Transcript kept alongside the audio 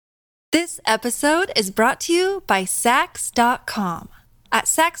This episode is brought to you by Sax.com. At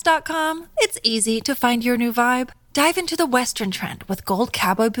Sax.com, it's easy to find your new vibe. Dive into the Western trend with gold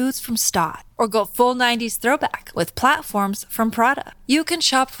cowboy boots from Stott, or go full 90s throwback with platforms from Prada. You can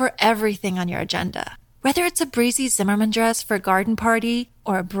shop for everything on your agenda, whether it's a breezy Zimmermann dress for a garden party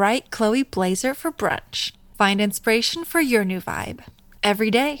or a bright Chloe blazer for brunch. Find inspiration for your new vibe every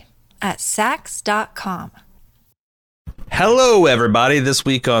day at Sax.com. Hello, everybody. This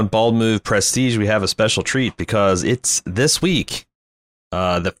week on Bald Move Prestige, we have a special treat because it's this week,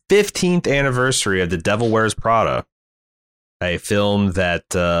 the 15th anniversary of The Devil Wears Prada, a film that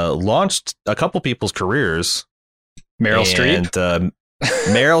launched a couple people's careers. Meryl Streep.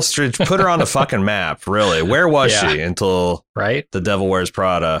 Meryl Streep put her on the fucking map, really. Where was she until The Devil Wears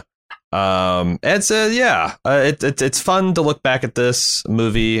Prada? It's fun to look back at this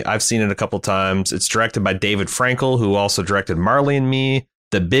movie. I've seen it a couple times. It's directed by David Frankel, who also directed Marley and Me,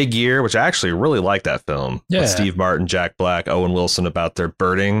 The Big Year, which I actually really like that film. Yeah. With Steve Martin, Jack Black, Owen Wilson about their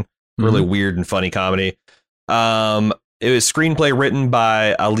birding. Really weird and funny comedy. It was screenplay written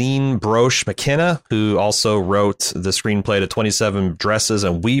by Aline Brosh McKenna, who also wrote the screenplay to 27 Dresses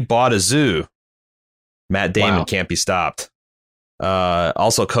and We Bought a Zoo. Matt Damon Can't Be Stopped.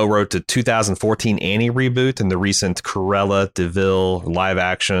 Also co-wrote the 2014 Annie reboot and the recent Cruella de Vil live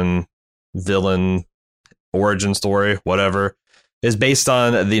action villain origin story, whatever, is based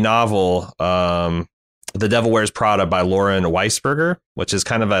on the novel The Devil Wears Prada by Lauren Weisberger, which is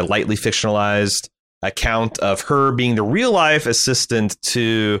kind of a lightly fictionalized account of her being the real life assistant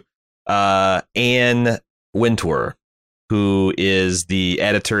to Anne Wintour, who is the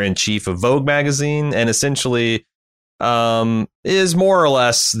editor in chief of Vogue magazine and essentially is more or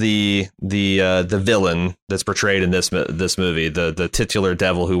less the villain that's portrayed in this movie, the titular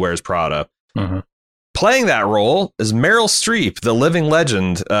devil who wears Prada. Playing that role is Meryl Streep, the living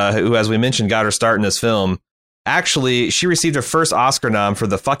legend, who, as we mentioned, got her start in this film. Actually, she received her first Oscar nom for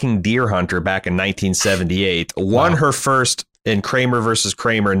The fucking Deer Hunter back in 1978. Won her first in Kramer versus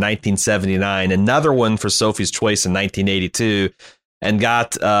Kramer in 1979. Another one for Sophie's Choice in 1982. And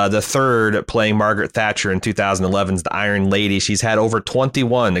got the third playing Margaret Thatcher in 2011's The Iron Lady. She's had over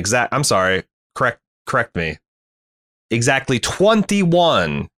 21 correct me. Exactly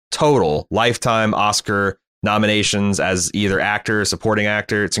 21 total lifetime Oscar nominations as either actor or supporting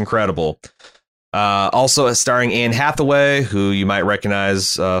actor. It's incredible. Also starring Anne Hathaway, who you might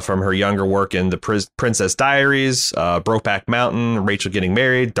recognize from her younger work in The Princess Diaries, Brokeback Mountain, Rachel Getting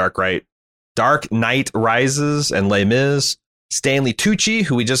Married, Dark Knight Rises, and Les Mis. Stanley Tucci,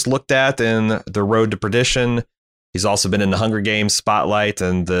 who we just looked at in The Road to Perdition. He's also been in The Hunger Games, Spotlight,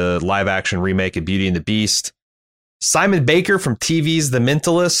 and the live-action remake of Beauty and the Beast. Simon Baker from TV's The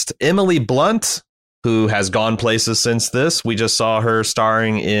Mentalist. Emily Blunt, who has gone places since this. We just saw her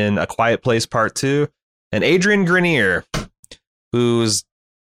starring in A Quiet Place Part 2. And Adrian Grenier, who's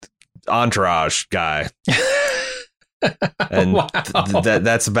Entourage guy. And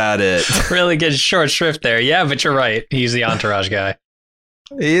that's about it. Really good short shrift there. Yeah, but you're right. He's the Entourage guy.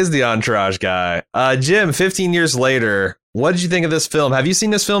 He is the Entourage guy. Jim, 15 years later, what did you think of this film? Have you seen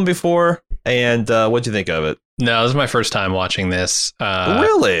this film before? And what did you think of it? No, this is my first time watching this.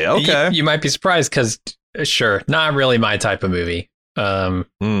 Really? Okay. You might be surprised because, sure, not really my type of movie. I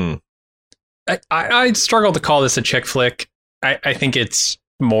struggle to call this a chick flick. I think it's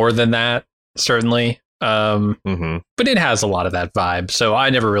more than that, certainly. But it has a lot of that vibe, so I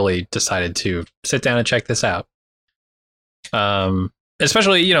never really decided to sit down and check this out.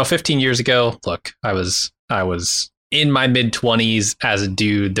 Especially 15 years ago. Look, I was in my mid-20s as a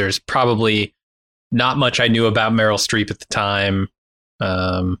dude. There's probably not much I knew about Meryl Streep at the time.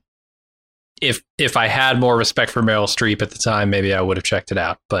 If I had more respect for Meryl Streep at the time, maybe I would have checked it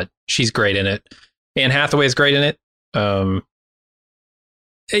out. But she's great in it. Anne Hathaway is great in it.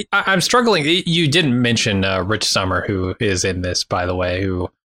 I'm struggling. You didn't mention Rich Sommer, who is in this, by the way, who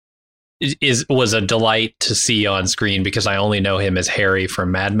was a delight to see on screen because I only know him as Harry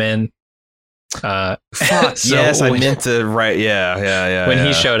from Mad Men. Yes, I meant to write. Yeah. When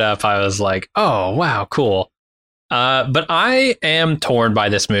he showed up, I was like, oh, wow, cool. But I am torn by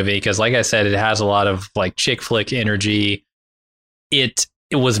this movie because, like I said, it has a lot of like chick flick energy. It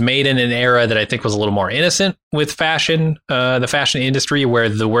was made in an era that I think was a little more innocent with fashion, the fashion industry, where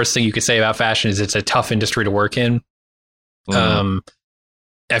the worst thing you could say about fashion is it's a tough industry to work in. I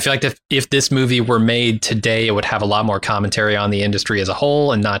feel like if this movie were made today, it would have a lot more commentary on the industry as a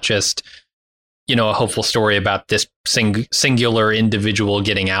whole and not just, a hopeful story about this singular individual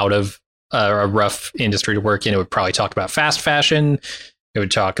getting out of a rough industry to work in. It would probably talk about fast fashion. It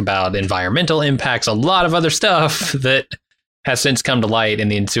would talk about environmental impacts, a lot of other stuff that has since come to light in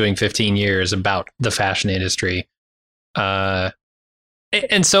the ensuing 15 years about the fashion industry. And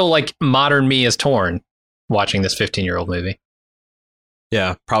so like modern me is torn watching this 15-year-old movie.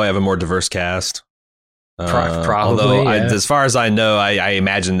 Yeah, probably have a more diverse cast. Probably, although, yeah. as far as I know, I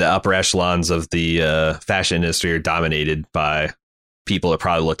imagine the upper echelons of the fashion industry are dominated by people that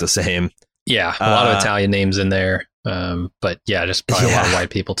probably look the same. Yeah, a lot of Italian names in there. But yeah, just probably a lot of white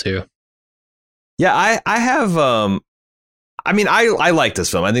people too. Yeah, I have. I mean, I like this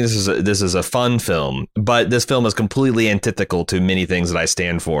film. I think this is a fun film, but this film is completely antithetical to many things that I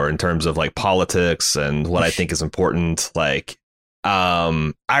stand for in terms of like politics and what I think is important. Like,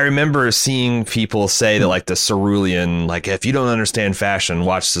 I remember seeing people say that like the cerulean, like if you don't understand fashion,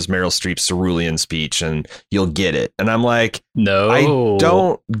 watch this Meryl Streep cerulean speech and you'll get it. And I'm like, no, I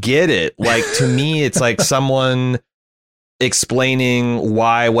don't get it. Like to me, it's like someone explaining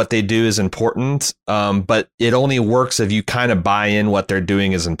why what they do is important. But it only works if you kind of buy in what they're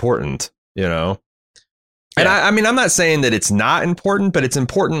doing is important, you know? And I mean, I'm not saying that it's not important, but it's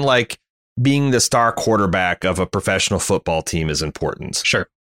important. Like being the star quarterback of a professional football team is important. Sure.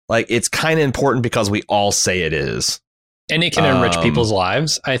 Like it's kind of important because we all say it is. And it can enrich people's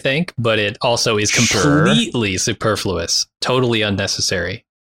lives, I think, but it also is completely superfluous, totally unnecessary.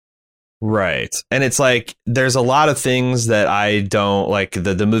 Right. And it's like there's a lot of things that I don't like.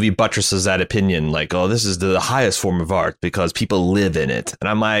 The movie buttresses that opinion like, oh, this is the highest form of art because people live in it. And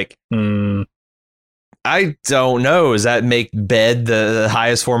I'm like, I don't know. Does that make bed the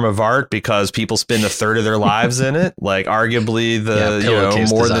highest form of art because people spend a third of their lives in it? Like arguably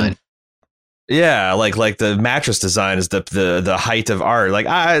more design. Than. Yeah, like the mattress design is the height of art. Like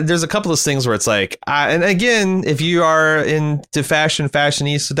there's a couple of things where it's like, and again, if you are into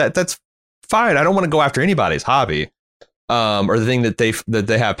fashionista, that's fine. I don't want to go after anybody's hobby, or the thing that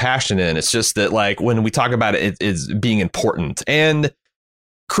they have passion in. It's just that like when we talk about it, it's being important, and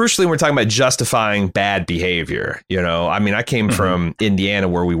crucially, when we're talking about justifying bad behavior. You know, I mean, I came from Indiana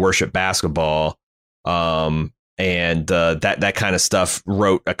where we worship basketball, and that kind of stuff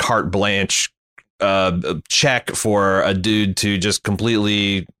wrote a carte blanche check for a dude to just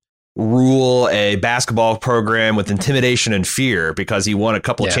completely rule a basketball program with intimidation and fear because he won a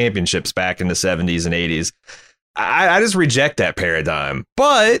couple of championships back in the 70s and 80s. I just reject that paradigm,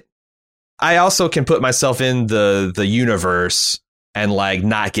 but I also can put myself in the universe and like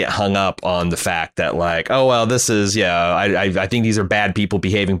not get hung up on the fact that like, oh, well, this is I think these are bad people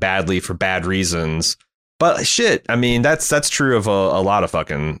behaving badly for bad reasons. But shit, I mean, that's true of a lot of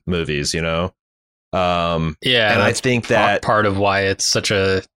fucking movies, you know? And I think that part of why it's such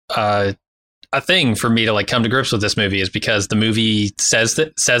a thing for me to like come to grips with this movie is because the movie says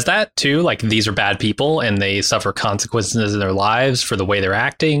that too, like these are bad people and they suffer consequences in their lives for the way they're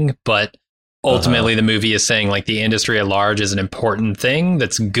acting. But ultimately, the movie is saying like the industry at large is an important thing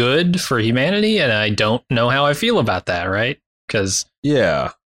that's good for humanity. And I don't know how I feel about that. Right. Because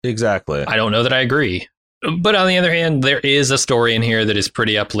yeah, exactly. I don't know that I agree. But on the other hand, there is a story in here that is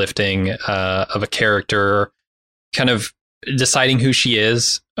pretty uplifting of a character kind of deciding who she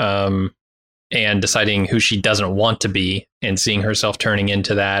is and deciding who she doesn't want to be and seeing herself turning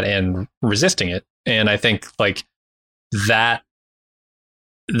into that and resisting it. And I think like that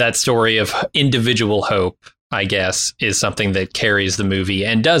story of individual hope, I guess, is something that carries the movie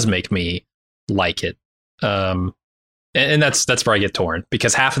and does make me like it. And that's where I get torn,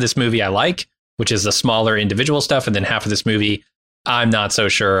 because half of this movie I like, which is the smaller individual stuff. And then half of this movie, I'm not so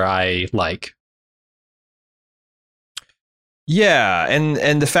sure I like. Yeah.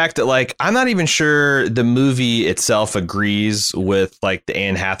 And the fact that like, I'm not even sure the movie itself agrees with like the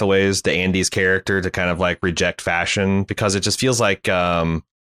Anne Hathaway's, the Andy's character to kind of like reject fashion, because it just feels like, I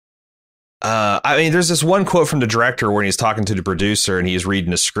mean, there's this one quote from the director when he's talking to the producer and he's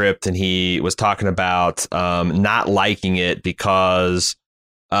reading a script and he was talking about not liking it because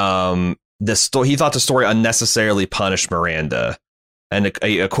he thought the story unnecessarily punished Miranda. And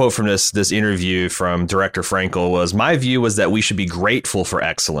a quote from this interview from director Frankel was, "My view was that we should be grateful for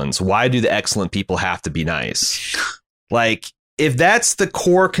excellence. Why do the excellent people have to be nice?" Like, if that's the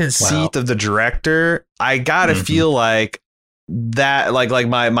core conceit of the director, I gotta feel like that, like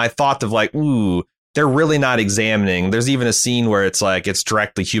my thought of like, ooh, they're really not examining. There's even a scene where it's like it's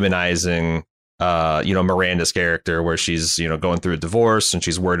directly humanizing Miranda's character, where she's, going through a divorce and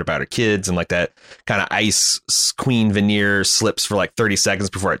she's worried about her kids, and like that kind of ice queen veneer slips for like 30 seconds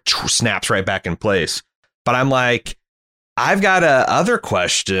before it snaps right back in place. But I'm like, I've got a other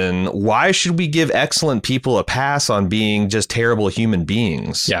question. Why should we give excellent people a pass on being just terrible human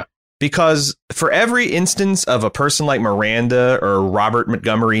beings? Yeah. because for every instance of a person like Miranda or Robert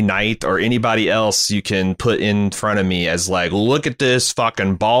Montgomery Knight or anybody else you can put in front of me as like, look at this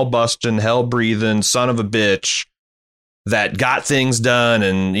fucking ball busting, hell breathing son of a bitch that got things done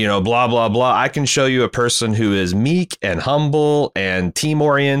and, you know, blah, blah, blah. I can show you a person who is meek and humble and team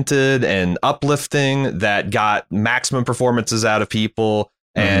oriented and uplifting that got maximum performances out of people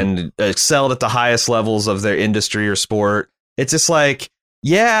and excelled at the highest levels of their industry or sport. It's just like,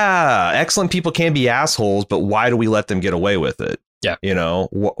 yeah, excellent people can be assholes, but why do we let them get away with it? Yeah. You know,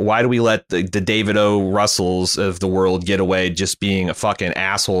 why do we let the David O. Russells of the world get away just being a fucking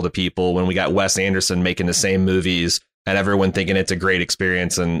asshole to people when we got Wes Anderson making the same movies and everyone thinking it's a great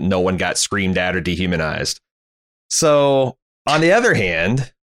experience and no one got screamed at or dehumanized? So on the other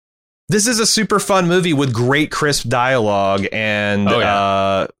hand, this is a super fun movie with great crisp dialogue and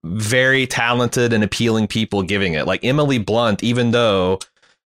very talented and appealing people giving it. Like Emily Blunt, even though,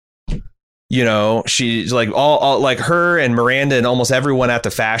 you know, she's like all like her and Miranda and almost everyone at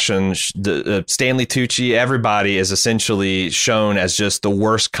the fashion, Stanley Tucci, everybody is essentially shown as just the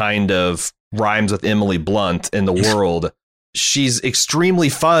worst kind of rhymes with Emily Blunt in the world. She's extremely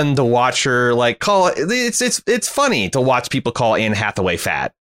fun to watch her like call it. It's funny to watch people call Anne Hathaway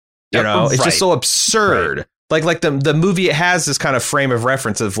fat. You know, it's just so absurd. Right. Like the movie, it has this kind of frame of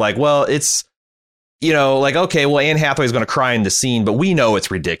reference of like, well, it's, you know, like, OK, well, Anne Hathaway's going to cry in the scene, but we know it's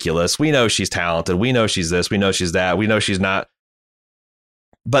ridiculous. We know she's talented. We know she's this. We know she's that. We know she's not.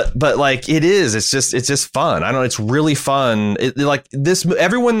 But like it's just fun. I don't know. It's really fun. Like this.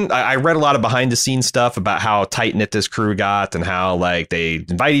 Everyone, I read a lot of behind the scenes stuff about how tight knit this crew got and how like they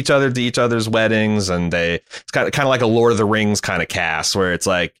invite each other to each other's weddings. And it's kind of like a Lord of the Rings kind of cast where it's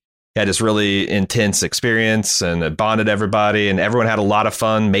like, had this really intense experience and it bonded everybody and everyone had a lot of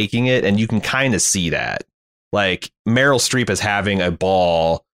fun making it. And you can kind of see that like Meryl Streep is having a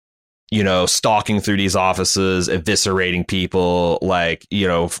ball, you know, stalking through these offices, eviscerating people, like, you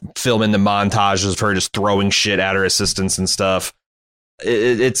know, filming the montages of her just throwing shit at her assistants and stuff.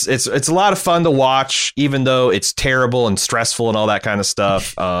 It's a lot of fun to watch, even though it's terrible and stressful and all that kind of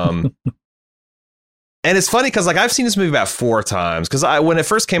stuff. And it's funny because like I've seen this movie about 4 times because when it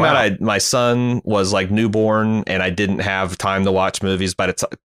first came out, my son was like newborn and I didn't have time to watch movies, but it's,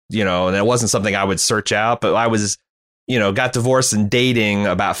 you know, and it wasn't something I would search out. But I was, you know, got divorced and dating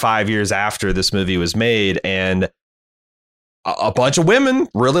about 5 years after this movie was made. And a bunch of women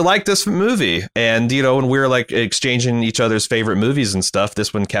really liked this movie. And, you know, when we were like exchanging each other's favorite movies and stuff,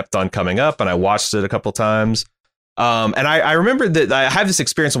 this one kept on coming up and I watched it a couple times. And I remember that I have this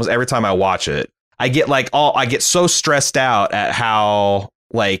experience almost every time I watch it. I get so stressed out at how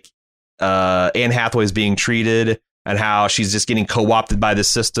like Anne Hathaway is being treated and how she's just getting co-opted by the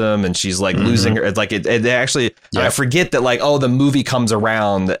system and she's like losing her. Like it actually, I forget that like, oh, the movie comes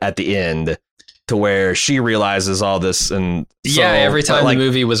around at the end to where she realizes all this. And so, every time the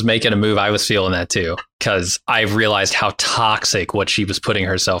movie was making a move, I was feeling that too, because I realized how toxic what she was putting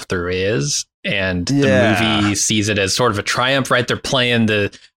herself through is. And the movie sees it as sort of a triumph, right? They're playing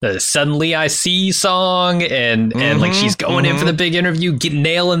the Suddenly I See song and like she's going in for the big interview,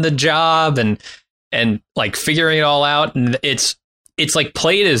 nailing the job and like figuring it all out. And it's like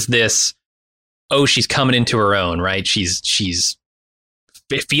played as this, oh, she's coming into her own, right? She's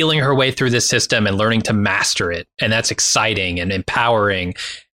feeling her way through this system and learning to master it. And that's exciting and empowering.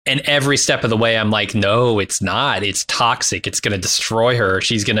 And every step of the way, I'm like, no, it's not. It's toxic. It's going to destroy her.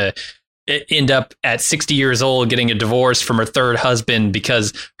 She's going to end up at 60 years old getting a divorce from her third husband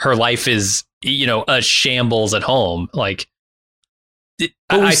because her life is, you know, a shambles at home. Like,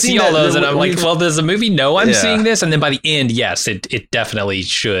 I see all those and I'm like, well, does the movie know I'm seeing this? And then by the end, yes, it definitely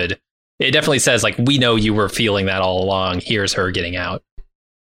should. It definitely says like, we know you were feeling that all along. Here's her getting out.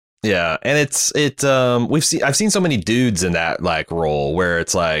 Yeah, and I've seen so many dudes in that like role where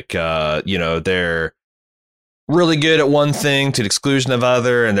it's like you know, they're really good at one thing to the exclusion of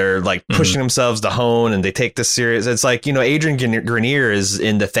other, and they're like pushing themselves to hone, and they take this serious. It's like, you know, Adrian Grenier is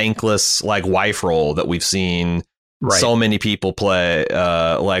in the thankless like wife role that we've seen so many people play,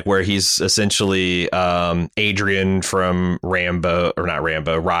 like where he's essentially Adrian from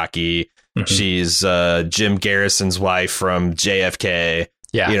Rocky. She's Jim Garrison's wife from JFK.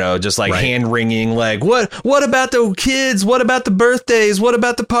 Yeah, you know, just like hand wringing, like what about the kids? What about the birthdays? What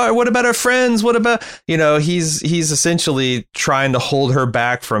about the part? What about our friends? What about, you know, he's essentially trying to hold her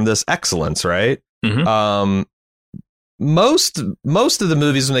back from this excellence, right? Most of the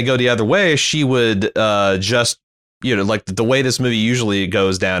movies when they go the other way, she would just, you know, like the way this movie usually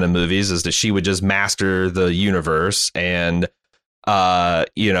goes down in movies is that she would just master the universe and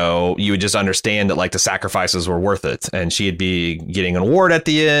you know, you would just understand that like the sacrifices were worth it, and she'd be getting an award at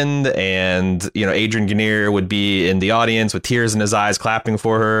the end, and you know, Adrian Grenier would be in the audience with tears in his eyes clapping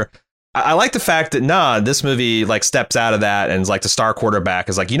for her. I like the fact that this movie like steps out of that and is like the star quarterback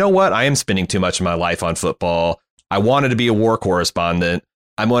is like, you know what, I am spending too much of my life on football. I wanted to be a war correspondent.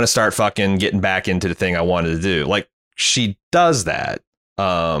 I'm going to start fucking getting back into the thing I wanted to do. Like she does that,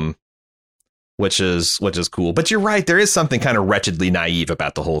 which is cool. But you're right, there is something kind of wretchedly naive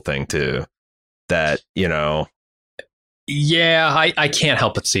about the whole thing too. That, you know, yeah, I can't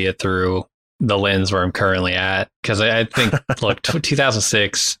help but see it through the lens where I'm currently at, because I think look,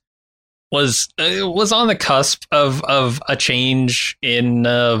 2006 was on the cusp of a change in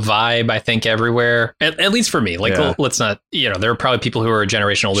vibe, I think, everywhere, at least for me. Like, let's not, you know, there are probably people who are a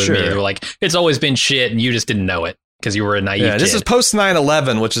generation older than me who are like, it's always been shit and you just didn't know it because you were a naive kid. This is post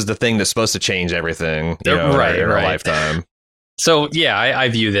 9/11, which is the thing that's supposed to change everything, you know, in our lifetime. So yeah, I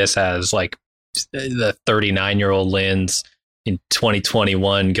view this as like the 39-year-old lens in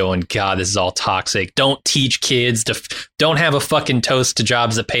 2021 going, God, this is all toxic. Don't teach kids don't have a fucking toast to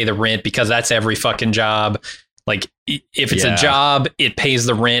jobs that pay the rent, because that's every fucking job. Like if it's a job, it pays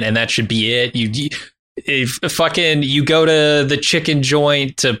the rent and that should be it. If fucking you go to the chicken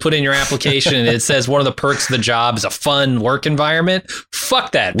joint to put in your application and it says one of the perks of the job is a fun work environment,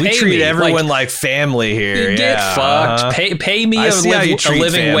 fuck that. We treat everyone like family here. Get fucked. Pay me a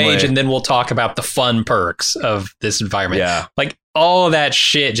living wage, and then we'll talk about the fun perks of this environment. Yeah. Like all of that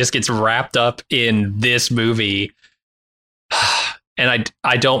shit just gets wrapped up in this movie. And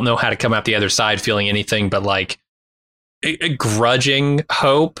I don't know how to come out the other side feeling anything but like a begrudging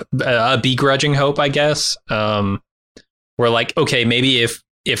hope, I guess. We're like, okay, maybe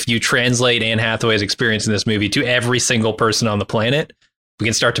if you translate Anne Hathaway's experience in this movie to every single person on the planet, we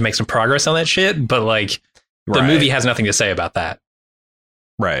can start to make some progress on that shit. But like, the movie has nothing to say about that.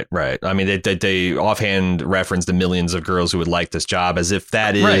 Right. I mean, they offhand reference the millions of girls who would like this job, as if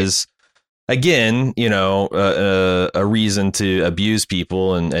that is, again, you know, a reason to abuse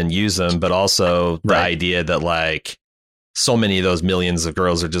people and use them, but also the idea that like, so many of those millions of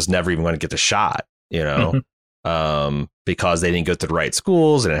girls are just never even going to get the shot, you know, because they didn't go to the right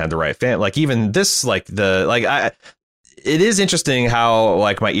schools, they didn't have the right family. Like even this, like it is interesting how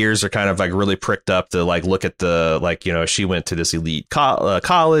like my ears are kind of like really pricked up to like look at the, like, you know, she went to this elite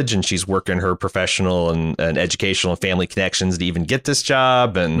college and she's working her professional and educational and family connections to even get this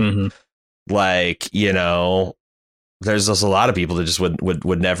job. And like, you know, there's just a lot of people that just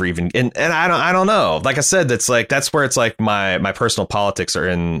would never even, and I don't know. Like I said, that's where it's like my personal politics are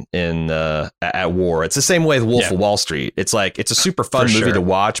in at war. It's the same way with Wolf of Wall Street. It's like, it's a super fun movie to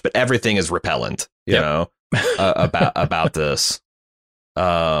watch, but everything is repellent, you know, about this.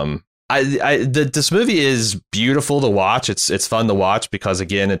 This movie is beautiful to watch. It's fun to watch because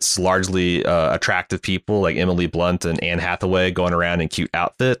again, it's largely attractive people like Emily Blunt and Anne Hathaway going around in cute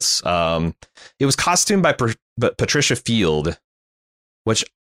outfits. It was costumed by Patricia Field, which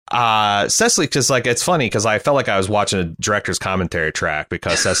Cecily, because like it's funny because I felt like I was watching a director's commentary track,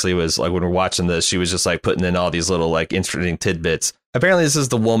 because Cecily was like, when we're watching this, she was just like putting in all these little like interesting tidbits. Apparently this is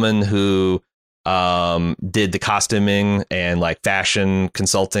the woman who did the costuming and like fashion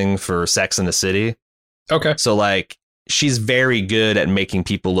consulting for Sex and the City. Okay. So like she's very good at making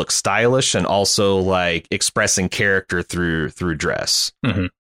people look stylish and also like expressing character through dress.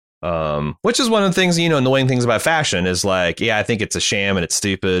 Which is one of the things, you know, annoying things about fashion is like, yeah, I think it's a sham and it's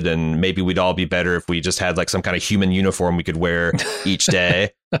stupid, and maybe we'd all be better if we just had like some kind of human uniform we could wear each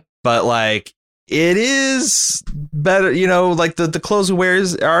day. But like, it is better, you know, like the clothes we wear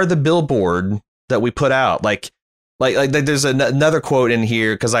are the billboard that we put out. Like there's another quote in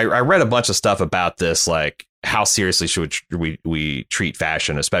here, because I read a bunch of stuff about this, like how seriously should we treat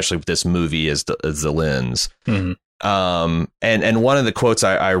fashion, especially with this movie as the lens. And one of the quotes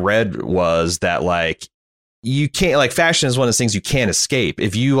I read was that like, you can't, like, fashion is one of those things you can't escape.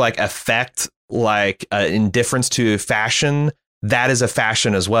 If you like affect like indifference to fashion, that is a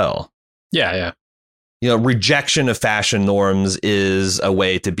fashion as well. Yeah. You know, rejection of fashion norms is a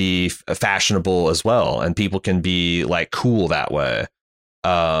way to be fashionable as well. And people can be like cool that way.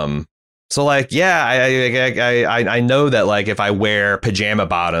 So like, yeah, I know that like if I wear pajama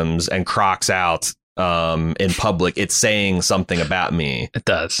bottoms and Crocs out in public, it's saying something about me. It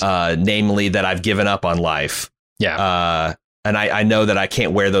does. Namely that I've given up on life. Yeah. And I know that I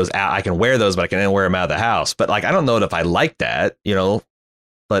can't wear those out. I can wear those, but I can't wear them out of the house. But like, I don't know if I like that, you know,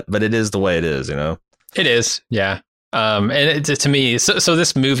 but it is the way it is, you know. It is. Yeah. And to me, so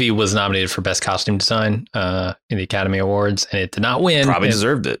this movie was nominated for Best Costume Design in the Academy Awards, and it did not win. Probably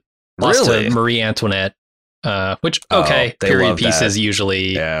deserved it. Lost Really? to Marie Antoinette. which they period love pieces that.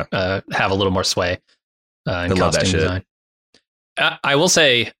 usually Yeah. have a little more sway in They love that costume shit. design. I will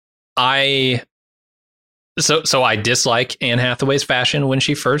say, I dislike Anne Hathaway's fashion when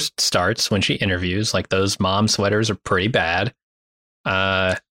she first starts, when she interviews. Like, those mom sweaters are pretty bad.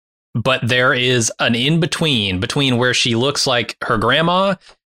 But there is an in-between where she looks like her grandma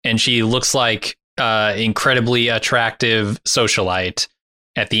and she looks like incredibly attractive socialite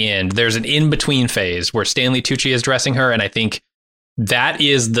at the end. There's an in-between phase where Stanley Tucci is dressing her, and I think that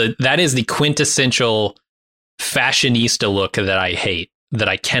is the quintessential fashionista look that I hate, that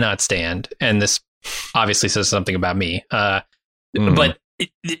I cannot stand. And this obviously says something about me. But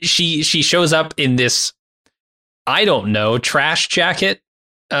she shows up in this, I don't know, trash jacket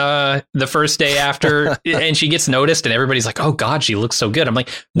the first day after, and she gets noticed, and everybody's like, "Oh God, she looks so good." I'm like,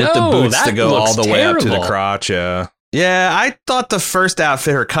 "No, with the boots that to go looks all the terrible. way up to the crotch." Yeah, I thought the first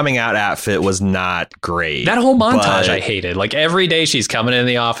outfit, her coming out outfit, was not great. That whole montage but I hated. Like, every day she's coming in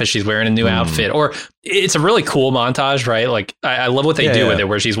the office, she's wearing a new outfit, or it's a really cool montage, right? Like, I love what they do with it,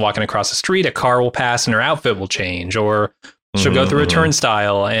 where she's walking across the street, a car will pass and her outfit will change, or she'll go through a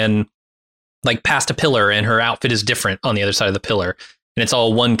turnstile and like past a pillar and her outfit is different on the other side of the pillar. And it's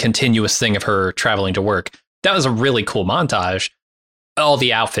all one continuous thing of her traveling to work. That was a really cool montage. All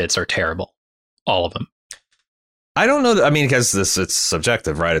the outfits are terrible. All of them. I don't know. I mean, because it's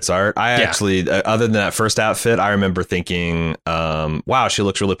subjective, right? It's art. I actually, other than that first outfit, I remember thinking, wow, she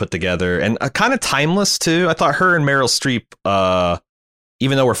looks really put together and kind of timeless, too. I thought her and Meryl Streep,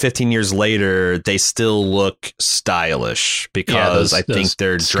 even though we're 15 years later, they still look stylish because I think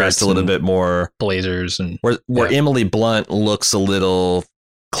they're dressed a little bit more blazers, and where Emily Blunt looks a little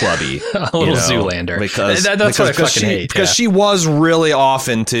clubby, a little Zoolander, because that's what I fucking hate. Because she was really off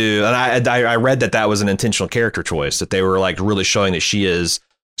into, and I read that was an intentional character choice, that they were like really showing that she is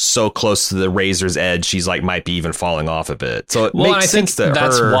so close to the razor's edge, she's like might be even falling off a bit. So it makes sense that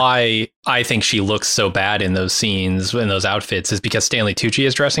that's why I think she looks so bad in those scenes, in those outfits, is because Stanley Tucci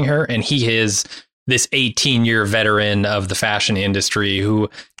is dressing her, and he is this 18-year veteran of the fashion industry who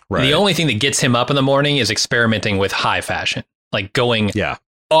the only thing that gets him up in the morning is experimenting with high fashion, like going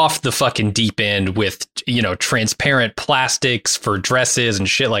off the fucking deep end with, you know, transparent plastics for dresses and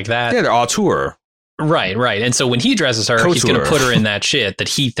shit like that. Yeah, they're auteur. Right. And so when he dresses her, he's going to put her in that shit that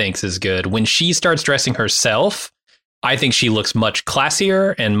he thinks is good. When she starts dressing herself, I think she looks much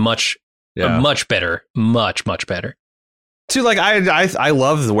classier and much better. Much better. Too, like, I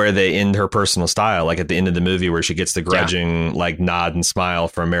love where they end her personal style, like at the end of the movie where she gets the grudging like nod and smile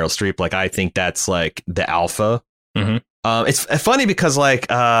from Meryl Streep. Like, I think that's like the alpha. It's funny because like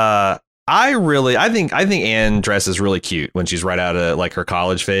I think Anne dresses really cute when she's right out of like her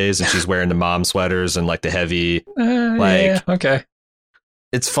college phase and she's wearing the mom sweaters and like the heavy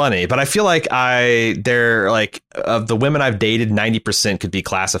It's funny, but I feel like they're like, of the women I've dated, 90% could be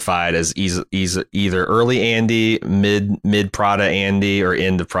classified as either early Andy, mid Prada Andy, or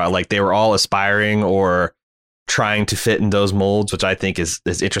end of Prada. Like, they were all aspiring or trying to fit in those molds, which I think is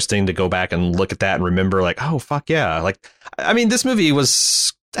interesting to go back and look at that and remember, like, oh fuck yeah. Like, I mean, this movie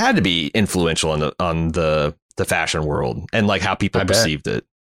had to be influential on the fashion world and like how people perceived it.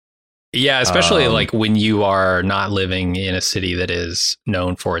 Yeah, especially like when you are not living in a city that is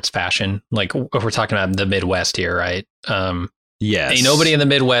known for its fashion. Like, if we're talking about the Midwest here, right? Yes. Ain't nobody in the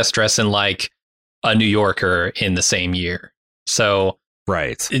Midwest dressing like a New Yorker in the same year. So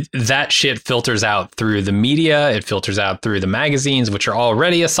that shit filters out through the media. It filters out through the magazines, which are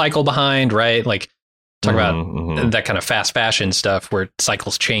already a cycle behind, right? Like, talk about that kind of fast fashion stuff where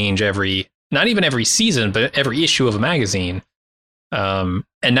cycles change not even every season, but every issue of a magazine.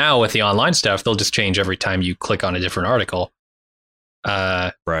 And now with the online stuff, they'll just change every time you click on a different article.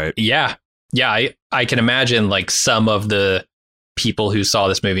 Yeah. I can imagine like some of the people who saw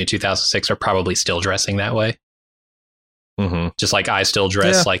this movie in 2006 are probably still dressing that way. Just like I still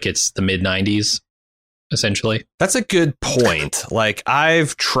dress like it's the mid 90s, essentially. That's a good point. Like,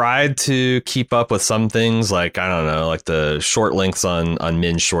 I've tried to keep up with some things, like, I don't know, like the short lengths on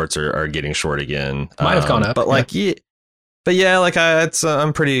men's shorts are getting short again. Might have gone up. But like, like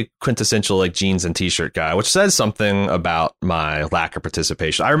I'm pretty quintessential like jeans and t-shirt guy, which says something about my lack of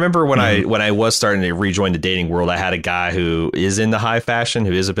participation. I remember when I was starting to rejoin the dating world, I had a guy who is into high fashion,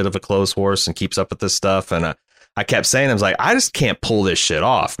 who is a bit of a clothes horse and keeps up with this stuff. And I kept saying, I was like, I just can't pull this shit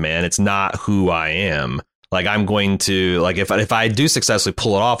off, man. It's not who I am. Like, I'm going to, like, if I do successfully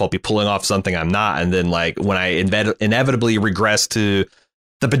pull it off, I'll be pulling off something I'm not. And then like when I inevitably regress to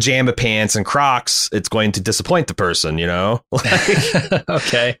the pajama pants and Crocs, it's going to disappoint the person, you know? Like,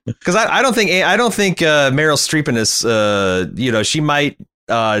 okay. Because I don't think Meryl Streep in this, you know, she might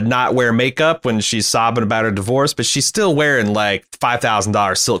not wear makeup when she's sobbing about her divorce, but she's still wearing like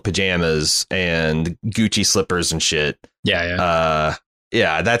 $5,000 silk pajamas and Gucci slippers and shit. Yeah.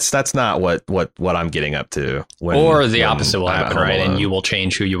 Yeah, that's not what I'm getting up to. Or the opposite will happen, right? And you will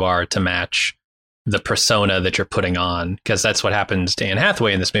change who you are to match the persona that you're putting on, because that's what happens to Anne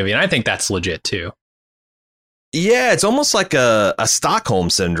Hathaway in this movie, and I think that's legit too. Yeah, it's almost like a Stockholm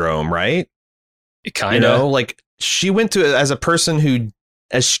syndrome, right? Kind of. Like she went to as a person who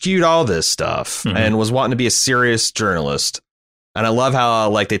eschewed all this stuff and was wanting to be a serious journalist. And I love how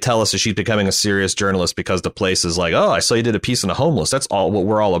like they tell us that she's becoming a serious journalist because the place is like, oh, I saw you did a piece on the homeless. That's all what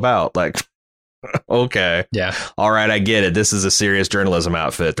we're all about. Like, OK, yeah. All right. I get it. This is a serious journalism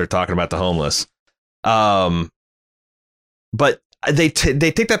outfit. They're talking about the homeless. But they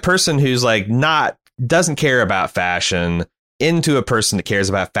take that person who's like doesn't care about fashion into a person that cares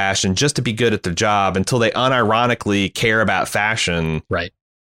about fashion just to be good at their job until they unironically care about fashion. Right.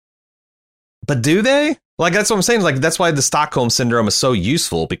 But do they? Like, that's what I'm saying. Like, that's why the Stockholm syndrome is so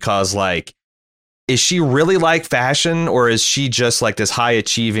useful, because like, is she really like fashion, or is she just like this high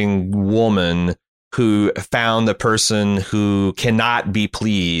achieving woman who found the person who cannot be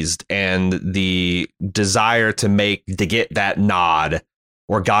pleased, and the desire to get that nod,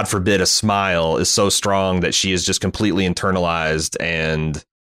 or God forbid a smile, is so strong that she is just completely internalized and,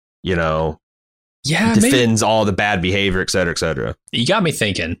 defends all the bad behavior, et cetera, et cetera. You got me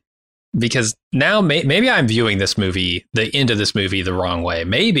thinking, because now maybe I'm viewing the end of this movie the wrong way.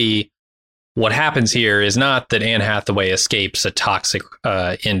 Maybe what happens here is not that Anne Hathaway escapes a toxic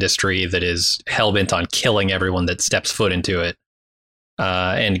industry that is hell-bent on killing everyone that steps foot into it,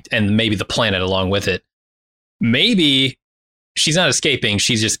 and maybe the planet along with it. Maybe she's not escaping.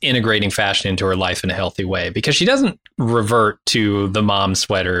 She's just integrating fashion into her life in a healthy way, because she doesn't revert to the mom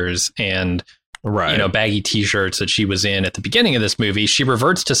sweaters and baggy t-shirts that she was in at the beginning of this movie. She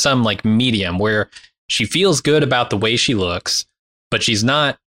reverts to some like medium where she feels good about the way she looks, but she's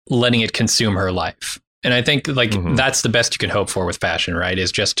not letting it consume her life. And I think like that's the best you can hope for with fashion, right?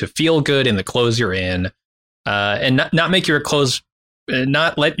 Is just to feel good in the clothes you're in, and not make your clothes,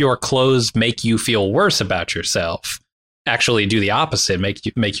 not let your clothes make you feel worse about yourself. Actually do the opposite, make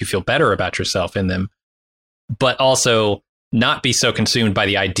you feel better about yourself in them, but also not be so consumed by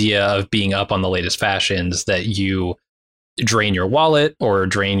the idea of being up on the latest fashions that you drain your wallet or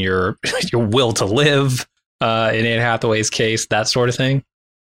drain your will to live, in Anne Hathaway's case, that sort of thing.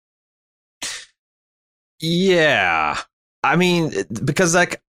 Yeah. I mean, because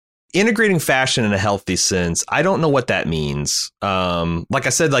like integrating fashion in a healthy sense, I don't know what that means. Like I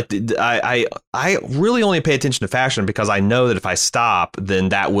said, like I really only pay attention to fashion because I know that if I stop, then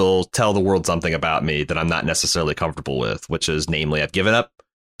that will tell the world something about me that I'm not necessarily comfortable with, which is namely I've given up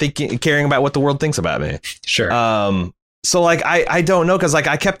caring about what the world thinks about me. Sure. So like I don't know, because like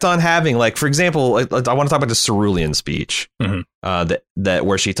I kept on having, like, for example, I want to talk about the Cerulean speech, that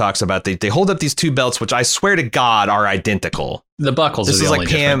where she talks about they hold up these two belts, which I swear to God are identical. The buckles are the only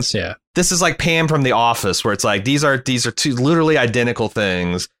difference. Yeah. This is like Pam from The Office, where it's like these are two literally identical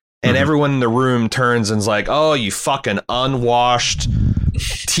things, and everyone in the room turns and's like, "Oh, you fucking unwashed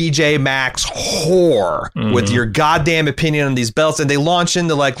TJ Maxx whore with your goddamn opinion on these belts," and they launch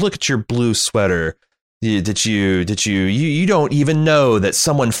into like, "Look at your blue sweater. You don't even know that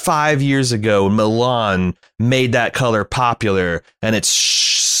someone 5 years ago in Milan made that color popular, and it's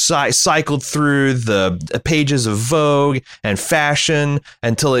cycled through the pages of Vogue and fashion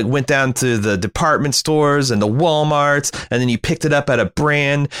until it went down to the department stores and the Walmarts, and then you picked it up at a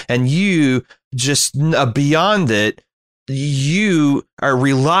brand, and you just beyond it, you are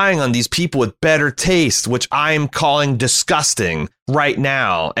relying on these people with better taste, which I'm calling disgusting right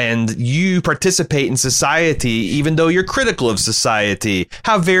now. And you participate in society, even though you're critical of society.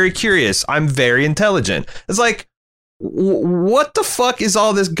 How very curious. I'm very intelligent." It's like, what the fuck is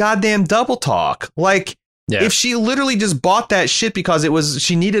all this goddamn double talk? Like, if she literally just bought that shit because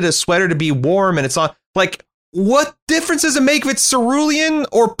she needed a sweater to be warm, and it's on, like, what difference does it make if it's cerulean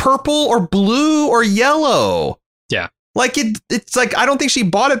or purple or blue or yellow? Yeah. Like it's like, I don't think she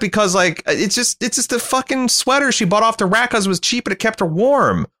bought it because like it's just a fucking sweater she bought off the rack because it was cheap and it kept her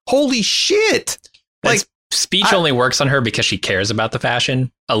warm. Holy shit! Like, speech only works on her because she cares about the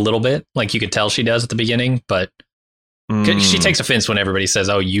fashion a little bit. Like you could tell she does at the beginning, but she takes offense when everybody says,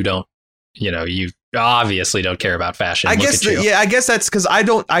 "Oh, you don't, you obviously don't care about fashion." I guess I guess that's because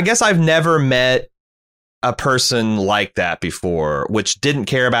I guess I've never met a person like that before, which didn't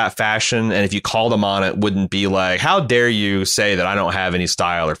care about fashion, and if you called them on it, wouldn't be like, "How dare you say that I don't have any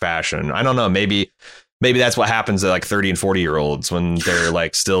style or fashion?" I don't know. Maybe that's what happens to like 30 and 40 year olds when they're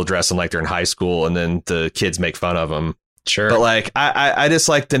like still dressing like they're in high school, and then the kids make fun of them. Sure. But like, I just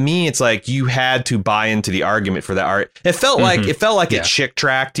like, to me, it's like you had to buy into the argument for that art. It felt like it chick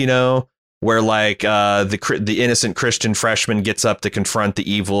tracked, you know, where like the innocent Christian freshman gets up to confront the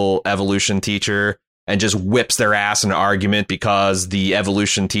evil evolution teacher and just whips their ass in an argument because the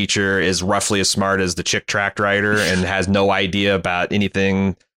evolution teacher is roughly as smart as the chick tract writer and has no idea about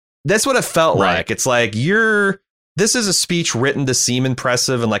anything. That's what it felt like. It's like this is a speech written to seem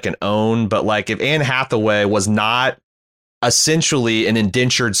impressive and like an own, but like if Anne Hathaway was not essentially an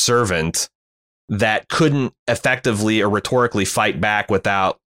indentured servant that couldn't effectively or rhetorically fight back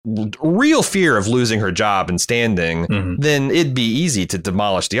without real fear of losing her job and standing, then it'd be easy to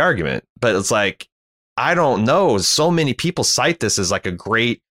demolish the argument. But it's like, I don't know. So many people cite this as like a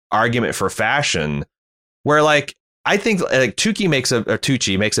great argument for fashion, where like, I think like Tucci makes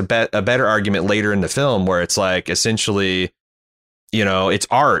a better argument later in the film, where it's like, essentially, you know, it's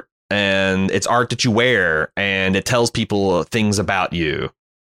art. And it's art that you wear, and it tells people things about you.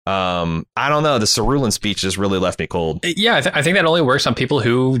 I don't know. The Cerulin speech just really left me cold. Yeah, I think that only works on people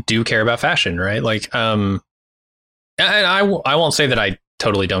who do care about fashion, right? Like, and I won't say that I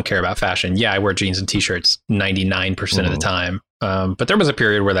totally don't care about fashion. Yeah, I wear jeans and t-shirts 99% of the time. But there was a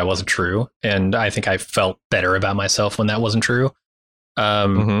period where that wasn't true, and I think I felt better about myself when that wasn't true.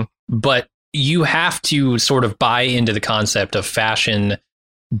 But you have to sort of buy into the concept of fashion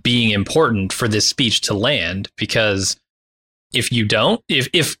being important for this speech to land, because if you don't,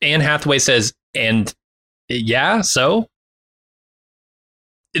 if Anne Hathaway says, and yeah, so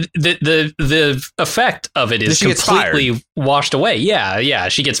the effect of it is completely washed away. Yeah,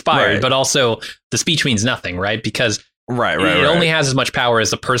 she gets fired, but also the speech means nothing, right? Because it only has as much power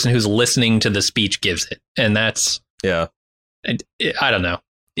as the person who's listening to the speech gives it, and that's I don't know.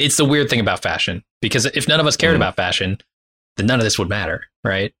 It's the weird thing about fashion, because if none of us cared about fashion, then none of this would matter,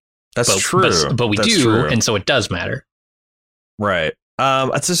 right? That's true. But we do, and so it does matter. Right.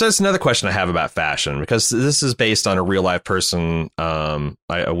 So that's another question I have about fashion, because this is based on a real life person.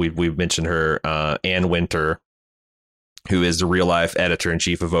 We've mentioned her, Ann Winter, who is the real life editor in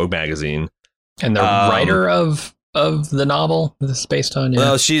chief of Vogue magazine, and the writer of the novel this is based on. Yeah.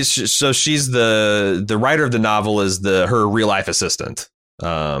 Well, she's the writer of the novel is her real life assistant.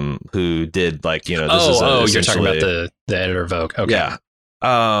 Who did like, you know, this you're talking about the editor of Vogue. Okay. Yeah.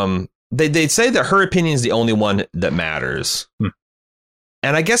 They say that her opinion is the only one that matters.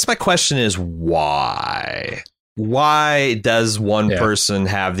 And I guess my question is why? Why does one person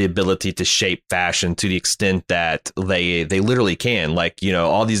have the ability to shape fashion to the extent that they literally can? Like, you know,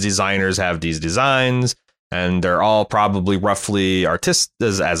 all these designers have these designs, and they're all probably roughly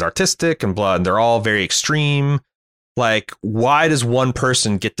as artistic and blah, and they're all very extreme. Like, why does one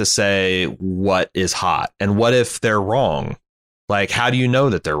person get to say what is hot? And what if they're wrong? Like, how do you know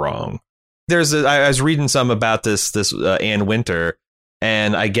that they're wrong? I was reading some about this Ann Winter,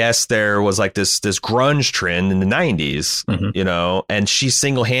 and I guess there was like this grunge trend in the 90s, you know, and she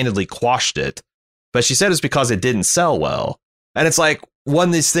single-handedly quashed it. But she said it's because it didn't sell well. And it's like one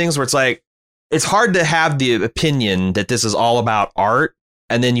of these things where it's like, it's hard to have the opinion that this is all about art,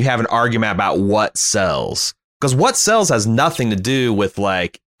 and then you have an argument about what sells. Because what sells has nothing to do with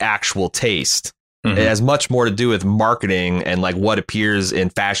like actual taste. It has much more to do with marketing and like what appears in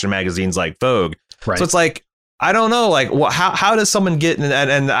fashion magazines like Vogue. Right. So it's like, I don't know, like how does someone get in,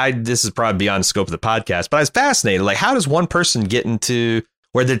 and this is probably beyond the scope of the podcast, but I was fascinated. Like, how does one person get into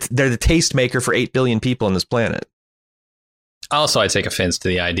where they're the tastemaker for 8 billion people on this planet? Also, I take offense to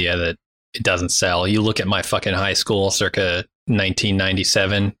the idea that it doesn't sell. You look at my fucking high school circa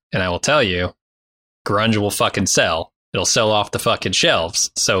 1997, and I will tell you, grunge will fucking sell. It'll sell off the fucking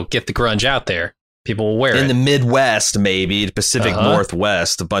shelves. So get the grunge out there. People will wear it. In the Midwest, maybe the Pacific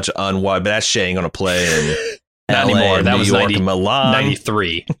Northwest, a bunch of unwide, but that shit ain't gonna play in not LA, anymore. That New was York, 90, and Milan.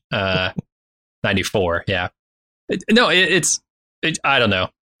 93, 94. Yeah. I don't know.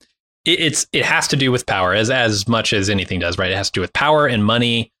 It has to do with power as much as anything does, right? It has to do with power and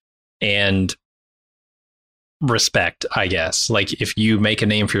money and respect, I guess. Like, if you make a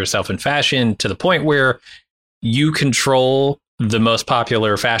name for yourself in fashion to the point where you control the most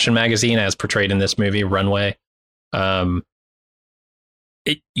popular fashion magazine as portrayed in this movie, Runway,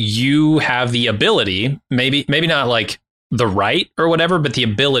 you have the ability, maybe not like the right or whatever, but the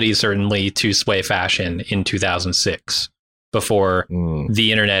ability certainly to sway fashion in 2006 before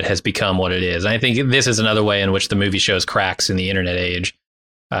the internet has become what it is. And I think this is another way in which the movie shows cracks in the internet age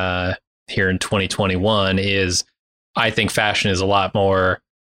here in 2021 is I think fashion is a lot more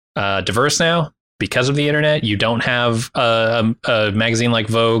diverse now because of the internet. You don't have a magazine like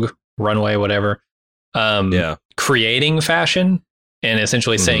Vogue, Runway, whatever, creating fashion and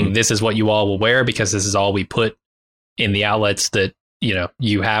essentially saying this is what you all will wear because this is all we put in the outlets that,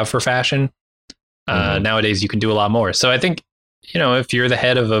 you have for fashion. Nowadays, you can do a lot more. So I think, if you're the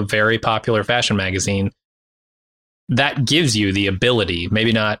head of a very popular fashion magazine, that gives you the ability,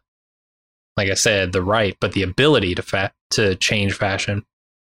 maybe not, like I said, the right, but the ability to change fashion.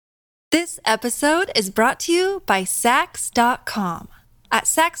 This episode is brought to you by Saks.com. At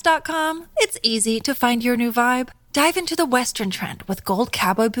Saks.com, it's easy to find your new vibe. Dive into the Western trend with gold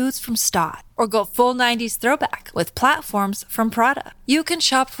cowboy boots from Stott, or go full 90s throwback with platforms from Prada. You can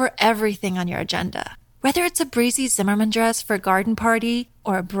shop for everything on your agenda, whether it's a breezy Zimmermann dress for a garden party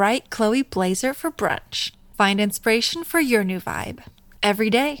or a bright Chloe blazer for brunch. Find inspiration for your new vibe every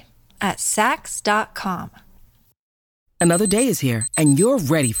day at Saks.com. Another day is here, and you're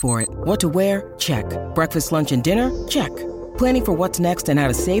ready for it. What to wear? Check. Breakfast, lunch, and dinner? Check. Planning for what's next and how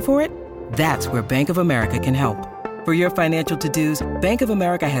to save for it? That's where Bank of America can help. For your financial to-dos, Bank of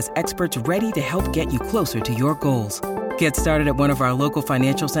America has experts ready to help get you closer to your goals. Get started at one of our local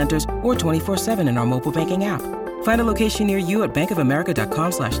financial centers or 24/7 in our mobile banking app. Find a location near you at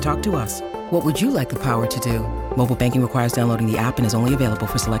bankofamerica.com/talktous. What would you like the power to do? Mobile banking requires downloading the app and is only available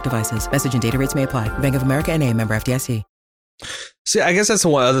for select devices. Message and data rates may apply. Bank of America NA, member FDIC. See, I guess that's the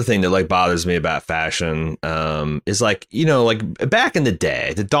one other thing that like bothers me about fashion is like, like back in the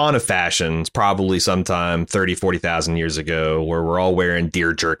day, the dawn of fashion is probably sometime 40,000 years ago, where we're all wearing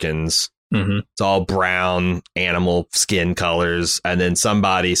deer jerkins. Mm-hmm. It's all brown animal skin colors. And then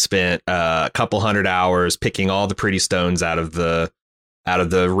somebody spent a couple hundred hours picking all the pretty stones out of the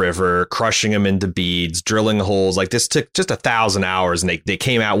river, crushing them into beads, drilling holes. Like this took just 1,000 hours, and they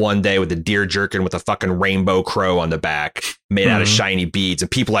came out one day with a deer jerkin with a fucking rainbow crow on the back made out of shiny beads,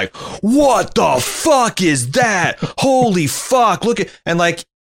 and people like, what the fuck is that? Holy fuck, look at, and like,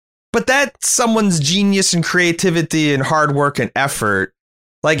 but that's someone's genius and creativity and hard work and effort.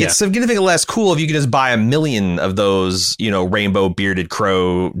 Like, it's significantly less cool if you can just buy 1 million of those, rainbow bearded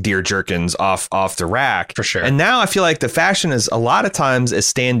crow deer jerkins off the rack. For sure. And now I feel like the fashion is a lot of times a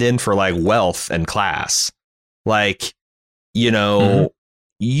stand in for like wealth and class. Like, you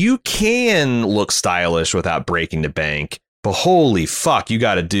can look stylish without breaking the bank, but holy fuck, you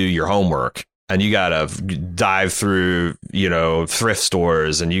got to do your homework. And you got to dive through, thrift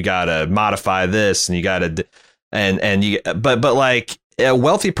stores, and you got to modify this, and you got to, but like, a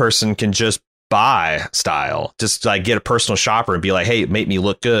wealthy person can just buy style, just like get a personal shopper and be like, hey, make me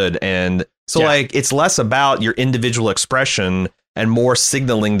look good. And so like, it's less about your individual expression and more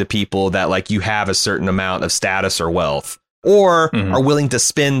signaling to people that like you have a certain amount of status or wealth, or are willing to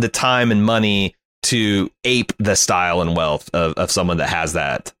spend the time and money to ape the style and wealth of someone that has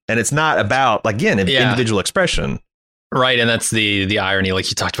that. And it's not about, again, individual expression. Right. And that's the irony. Like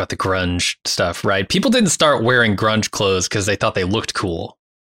you talked about the grunge stuff, right? People didn't start wearing grunge clothes because they thought they looked cool.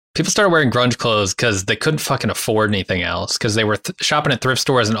 People started wearing grunge clothes because they couldn't fucking afford anything else, because they were shopping at thrift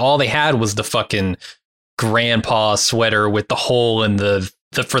stores and all they had was the fucking grandpa sweater with the hole in the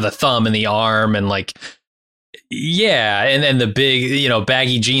for the thumb and the arm, and like, and then the big,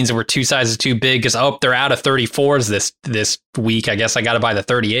 baggy jeans that were 2 sizes too big because, they're out of 34s this week. I guess I got to buy the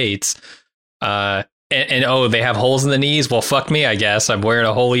 38s. And they have holes in the knees. Well, fuck me, I guess. I'm wearing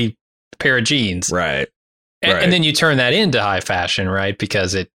a holy pair of jeans. Right. And then you turn that into high fashion, right?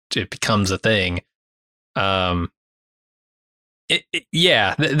 Because it becomes a thing. There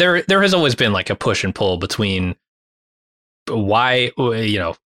has always been like a push and pull between why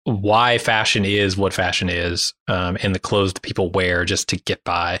fashion is what fashion is, and the clothes that people wear just to get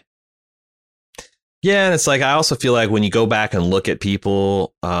by. Yeah, and it's like, I also feel like when you go back and look at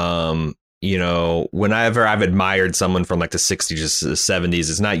people, whenever I've admired someone from like the 60s to the 70s,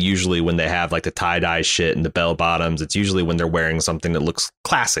 it's not usually when they have like the tie-dye shit and the bell bottoms. It's usually when they're wearing something that looks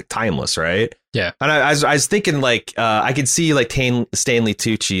classic, timeless, right? Yeah. And I was thinking like, I could see like Stanley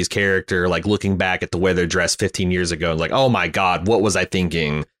Tucci's character like looking back at the way they're dressed 15 years ago and like, oh my God, what was I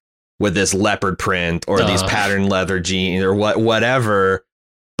thinking with this leopard print or these patterned leather jeans or whatever.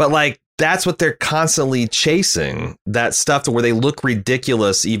 But like, that's what they're constantly chasing, that stuff to where they look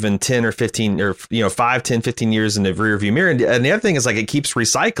ridiculous even 10 or 15 or 5, 10, 15 years in the rear view mirror. And the other thing is like, it keeps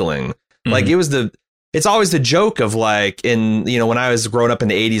recycling. Like it's always the joke of like when I was growing up in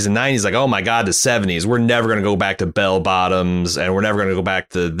the 80s and 90s, like, oh my God, the 70s, we're never going to go back to bell bottoms, and we're never going to go back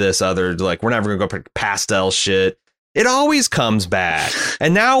to this other, like, we're never going to go back to pastel shit. It always comes back.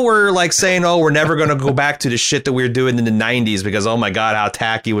 And now we're like saying, oh, we're never going to go back to the shit that we were doing in the 90s because, oh my God, how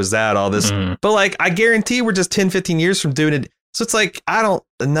tacky was that? All this. But like, I guarantee we're just 10, 15 years from doing it. So it's like, I don't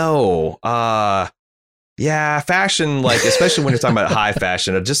know. Fashion, like, especially when you're talking about high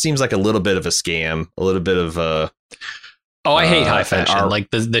fashion, it just seems like a little bit of a scam, a little bit of Oh, I hate high fashion. Like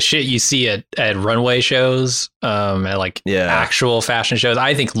the shit you see at runway shows, at like actual fashion shows,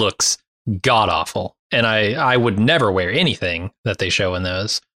 I think looks god awful. And I would never wear anything that they show in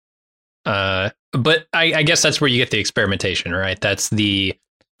those. But I guess that's where you get the experimentation, right? That's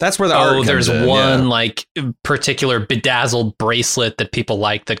where the art there's in, one like particular bedazzled bracelet that people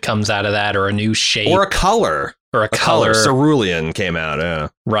like that comes out of that, or a new shape, or a color. Or a color. Cerulean came out, yeah.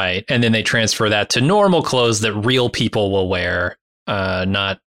 Right. And then they transfer that to normal clothes that real people will wear,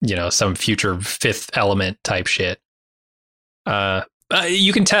 not, some future Fifth Element type shit.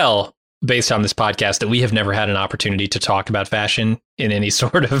 You can tell, based on this podcast, that we have never had an opportunity to talk about fashion in any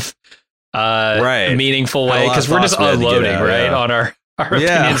sort of meaningful way, because we're just unloading, on our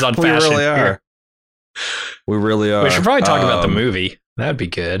opinions on fashion. We really are. We should probably talk about the movie. That'd be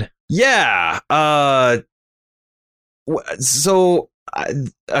good. Yeah. So,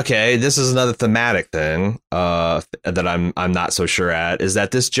 okay, this is another thematic thing that I'm not so sure at, is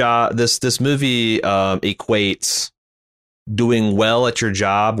that this movie equates doing well at your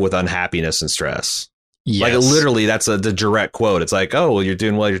job with unhappiness and stress. Yes. Like literally, that's the direct quote. It's like, oh, well, you're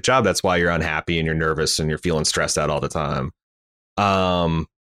doing well at your job. That's why you're unhappy and you're nervous and you're feeling stressed out all the time.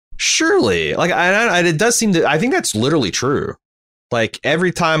 Surely, like it does seem to. I think that's literally true. Like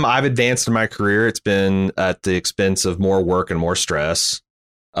every time I've advanced in my career, it's been at the expense of more work and more stress.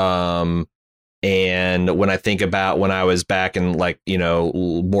 And when I think about when I was back in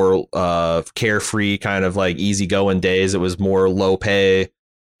more carefree kind of like easygoing days, it was more low pay,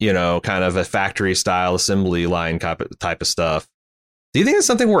 kind of a factory style assembly line type of stuff. Do you think it's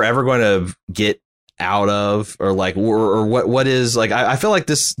something we're ever going to get out of, or like, or what is like? I feel like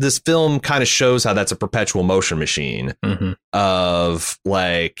this film kind of shows how that's a perpetual motion machine of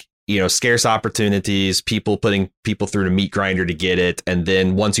like, scarce opportunities, people putting people through the meat grinder to get it, and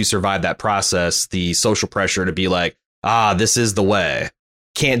then once you survive that process, the social pressure to be like, this is the way,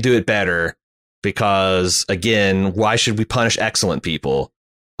 can't do it better, because again, why should we punish excellent people?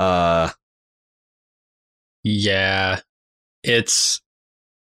 Yeah, it's.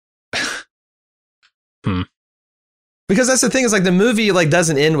 Because that's the thing, is like the movie like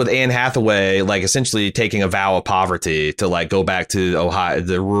doesn't end with Anne Hathaway like essentially taking a vow of poverty to like go back to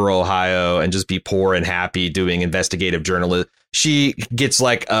the rural Ohio and just be poor and happy doing investigative journalism. She gets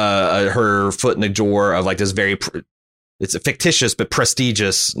like her foot in the door of like this it's a fictitious but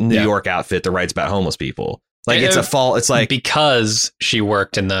prestigious New York outfit that writes about homeless people. Like it's a fault. It's like because she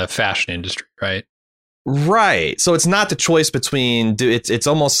worked in the fashion industry, right? Right. So it's not the choice between it's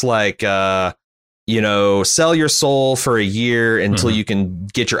almost like sell your soul for a year until you can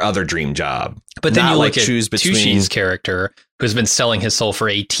get your other dream job. But then you look at Tucci's character, who's been selling his soul for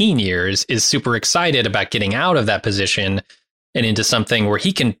 18 years, is super excited about getting out of that position and into something where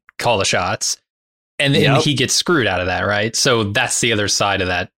he can call the shots. And then he gets screwed out of that, right? So that's the other side of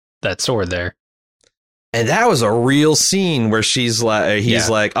that sword there. And that was a real scene where she's like,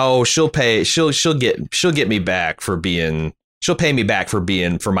 like, oh, she'll get me back for being. She'll pay me back for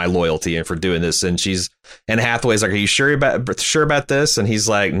my loyalty and for doing this. And Hathaway's like, are you sure about this? And he's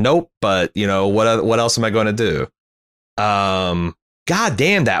like, nope. But what else am I going to do? God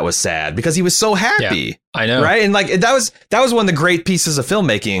damn, that was sad because he was so happy. Yeah, I know. Right. And like that was one of the great pieces of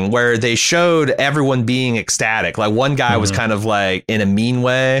filmmaking where they showed everyone being ecstatic. Like one guy was kind of like in a mean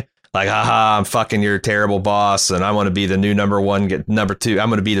way, like, haha, I'm fucking your terrible boss. And I want to be the new number one, get number two. I'm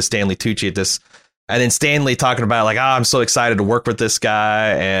going to be the Stanley Tucci at this. And then Stanley talking about like, I'm so excited to work with this guy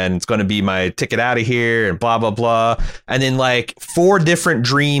and it's going to be my ticket out of here and blah, blah, blah. And then like 4 different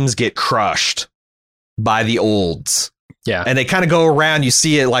dreams get crushed by the olds. Yeah. And they kind of go around. You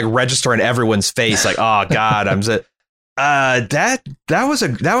see it like register in everyone's face. Like, oh, God, that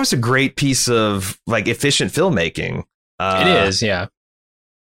was a great piece of like efficient filmmaking. It is. Yeah.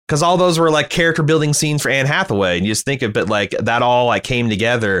 Because all those were like character building scenes for Anne Hathaway. And you just think of it like that all like came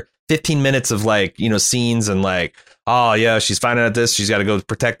together. 15 minutes of like, scenes and like, oh, yeah, she's finding out this. She's got to go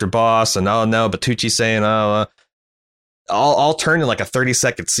protect her boss. And oh, no, but Tucci's saying, all turned in like a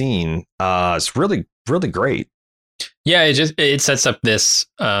 30-second scene. It's really, really great. Yeah, it sets up this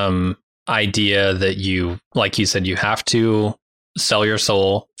idea that you, like you said, you have to sell your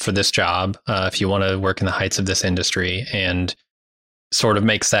soul for this job if you want to work in the heights of this industry, and sort of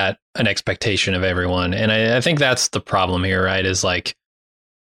makes that an expectation of everyone. And I think that's the problem here, right? Is like,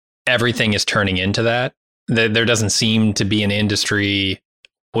 everything is turning into that. There doesn't seem to be an industry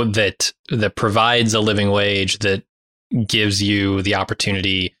that provides a living wage that gives you the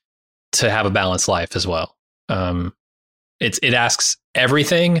opportunity to have a balanced life as well. It asks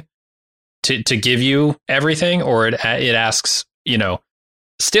everything to give you everything, or it asks,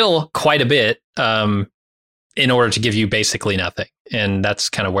 still quite a bit in order to give you basically nothing. And that's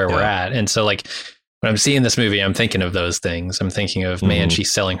kind of where we're at. And so like when I'm seeing this movie, I'm thinking of those things. I'm thinking of, man,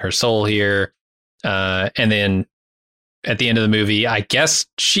 she's selling her soul here. And then at the end of the movie, I guess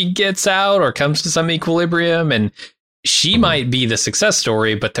she gets out or comes to some equilibrium, and she might be the success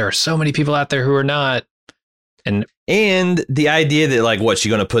story, but there are so many people out there who are not. And the idea that like, what, she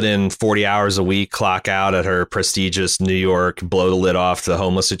going to put in 40 hours a week, clock out at her prestigious New York, blow the lid off the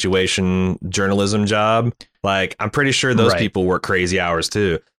homeless situation journalism job. Like, I'm pretty sure those people work crazy hours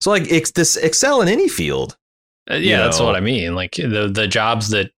too. So like, excel in any field. That's what I mean. Like the jobs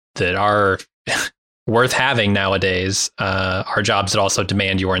that are worth having nowadays are jobs that also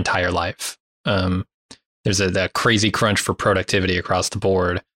demand your entire life. There's a crazy crunch for productivity across the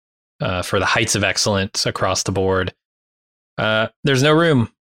board, for the heights of excellence across the board. There's no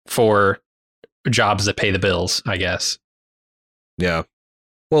room for jobs that pay the bills, I guess. Yeah.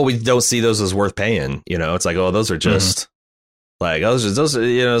 Well, we don't see those as worth paying. It's like, oh, those are just like those.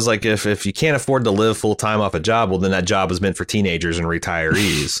 It's like if you can't afford to live full time off a job, well, then that job is meant for teenagers and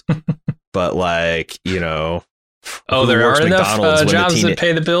retirees. But like, oh, there are enough jobs that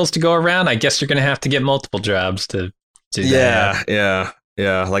pay the bills to go around. I guess you're going to have to get multiple jobs to do that.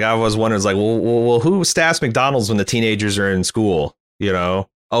 Yeah. Like I was wondering, like, well, who staffs McDonald's when the teenagers are in school? Oh,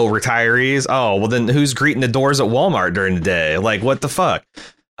 retirees. Oh, well, then who's greeting the doors at Walmart during the day? Like, what the fuck?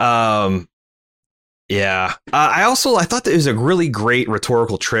 Yeah. I thought that it was a really great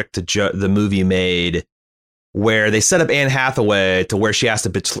rhetorical trick the movie made, where they set up Anne Hathaway to where she has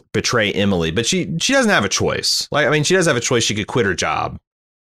to betray Emily, but she doesn't have a choice. Like, I mean, she does have a choice. She could quit her job.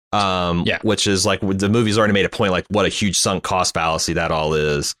 Which is like, the movie's already made a point, like what a huge sunk cost fallacy that all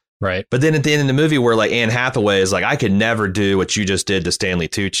is. Right. But then at the end of the movie, where like Anne Hathaway is like, I could never do what you just did to Stanley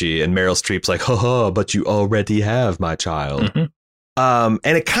Tucci, and Meryl Streep's like, haha, but you already have, my child. And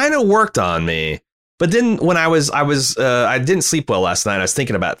it kind of worked on me. But then when I didn't sleep well last night, I was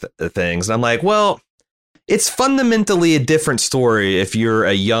thinking about things, and I'm like, well, it's fundamentally a different story if you're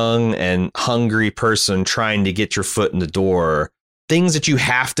a young and hungry person trying to get your foot in the door. Things that you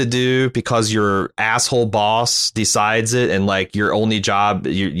have to do because your asshole boss decides it, and like your only job,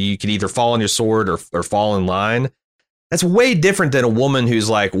 you can either fall on your sword or fall in line. That's way different than a woman who's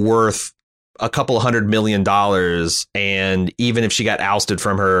like worth a couple $100 million, and even if she got ousted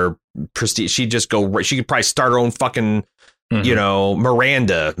from her prestige, she could probably start her own fucking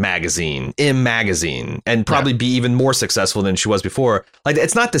Miranda magazine, M magazine, and probably be even more successful than she was before. Like,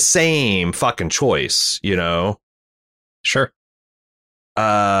 it's not the same fucking choice, Sure.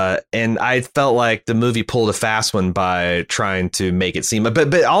 And I felt like the movie pulled a fast one by trying to make it seem,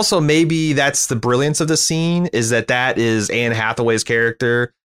 but also maybe that's the brilliance of the scene, is that is Anne Hathaway's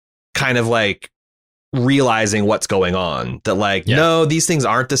character kind of like realizing what's going on, that like, no, these things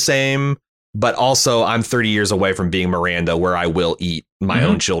aren't the same. But also, I'm 30 years away from being Miranda, where I will eat my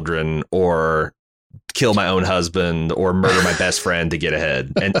own children or kill my own husband or murder my best friend to get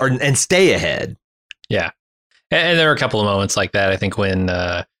ahead and stay ahead. Yeah. And there are a couple of moments like that, I think, when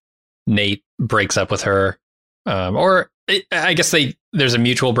Nate breaks up with her, I guess there's a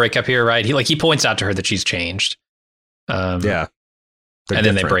mutual breakup here, right? He points out to her that she's changed. And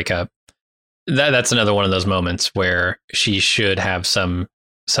then they break up. That's another one of those moments where she should have some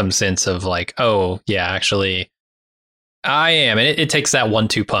sense of like, oh yeah, actually I am. And it takes that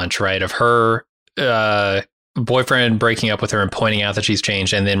 1-2 punch, right? Of her boyfriend breaking up with her and pointing out that she's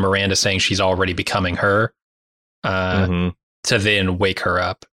changed, and then Miranda saying she's already becoming her, to then wake her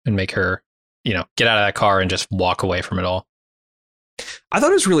up and make her, get out of that car and just walk away from it all. I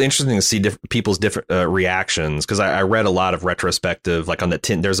thought it was really interesting to see people's different reactions, because I read a lot of retrospective, like on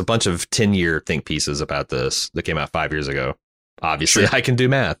there's a bunch of 10-year think pieces about this that came out 5 years ago. Obviously, sure. I can do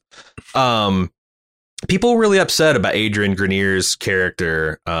math. People were really upset about Adrian Grenier's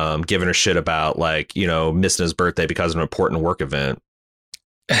character, giving her shit about like, missing his birthday because of an important work event.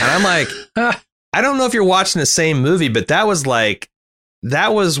 And I'm like, I don't know if you're watching the same movie, but that was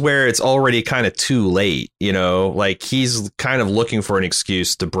where it's already kind of too late. Like he's kind of looking for an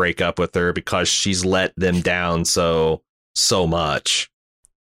excuse to break up with her because she's let them down so much.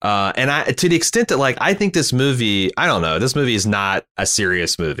 And to the extent that like, I think this movie, I don't know, this movie is not a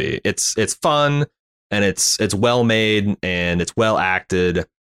serious movie. It's fun, and it's well made, and it's well acted,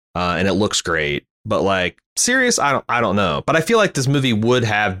 and it looks great. But like serious, I don't know. But I feel like this movie would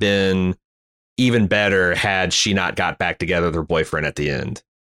have been even better had she not got back together with her boyfriend at the end,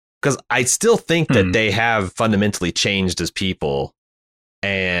 because I still think that they have fundamentally changed as people,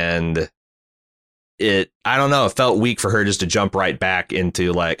 and I don't know, it felt weak for her just to jump right back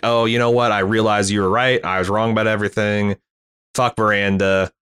into like, oh, you know what? I realized you were right. I was wrong about everything. Fuck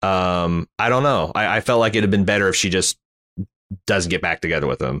Miranda. I don't know. I felt like it'd have been better if she just doesn't get back together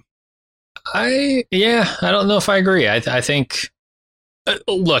with him. I don't know if I agree. I think,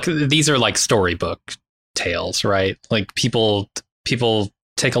 look, these are like storybook tales, right? Like people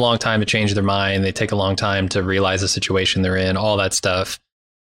take a long time to change their mind. They take a long time to realize the situation they're in, all that stuff.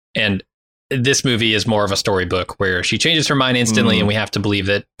 And this movie is more of a storybook where she changes her mind instantly, and we have to believe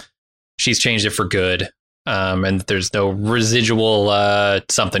that she's changed it for good. And there's no residual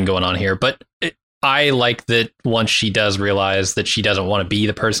something going on here. But I like that once she does realize that she doesn't want to be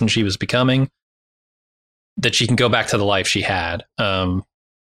the person she was becoming, that she can go back to the life she had. And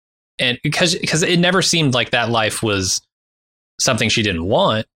because it never seemed like that life was something she didn't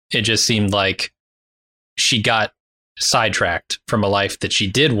want. It just seemed like she got sidetracked from a life that she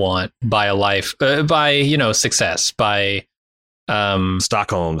did want by a life, by success, by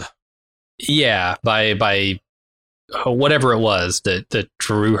Stockholm. Yeah, by whatever it was that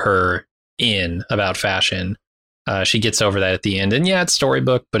drew her in about fashion. She gets over that at the end, and yeah, it's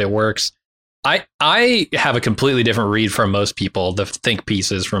storybook, but it works. I have a completely different read from most people, the think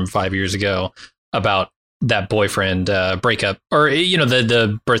pieces from 5 years ago about that boyfriend breakup, or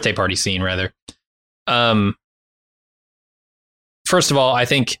the birthday party scene rather. First of all, I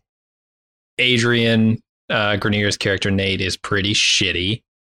think Adrian Grenier's character Nate is pretty shitty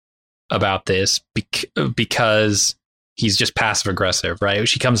about this because he's just passive aggressive, right?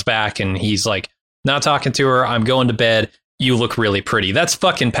 She comes back and he's like, not talking to her. I'm going to bed. You look really pretty. That's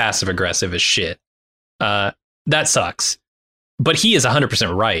fucking passive aggressive as shit. That sucks. But he is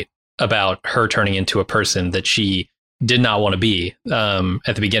 100% right about her turning into a person that she did not want to be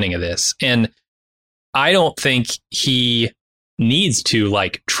at the beginning of this. And I don't think he needs to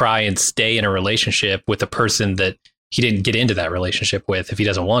like try and stay in a relationship with a person that he didn't get into that relationship with if he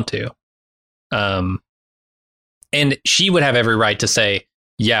doesn't want to. And she would have every right to say,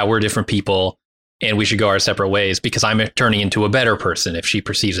 yeah, we're different people and we should go our separate ways because I'm turning into a better person if she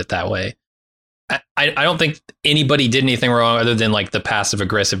perceives it that way. I don't think anybody did anything wrong other than like the passive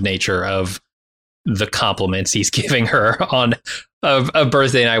aggressive nature of the compliments he's giving her on a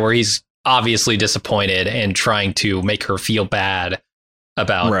birthday night where he's obviously disappointed and trying to make her feel bad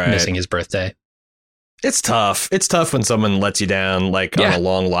about missing his birthday. It's tough. It's tough when someone lets you down, like on a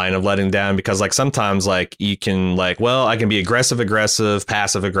long line of letting down, because like sometimes like you can like, well, I can be aggressive,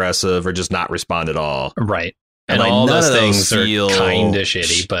 passive aggressive, or just not respond at all. Right. And like, all those things feel kind of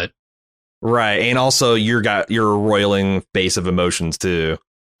shitty, but right. And also you're a roiling base of emotions too.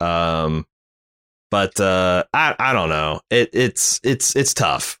 But I don't know. It's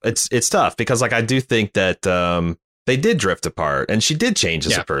tough. It's tough because like I do think that they did drift apart and she did change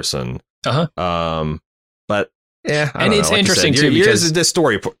as a person. But yeah, and it's interesting too because this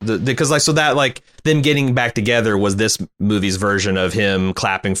story because like so that like them getting back together was this movie's version of him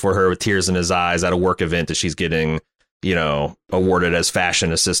clapping for her with tears in his eyes at a work event that she's getting awarded as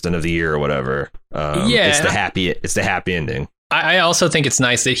fashion assistant of the year or whatever. It's the happy ending. I also think it's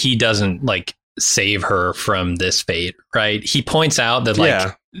nice that he doesn't like save her from this fate, right? He points out that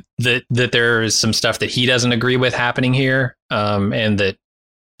like that there is some stuff that he doesn't agree with happening here, and that.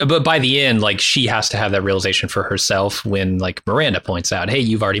 But by the end, like she has to have that realization for herself when like Miranda points out, hey,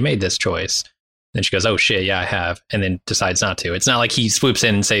 you've already made this choice. Then she goes, oh, shit. Yeah, I have. And then decides not to. It's not like he swoops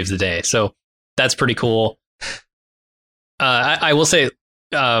in and saves the day. So that's pretty cool. I will say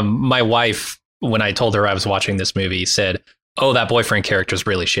my wife, when I told her I was watching this movie, said, oh, that boyfriend character is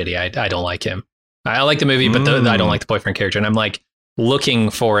really shitty. I don't like him. I like the movie, but I don't like the boyfriend character. And I'm like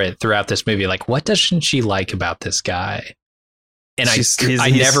looking for it throughout this movie. Like, what doesn't she like about this guy? And I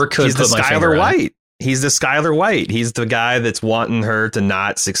never could he's put the my Skylar finger White. on it. He's the Skylar White. He's the guy that's wanting her to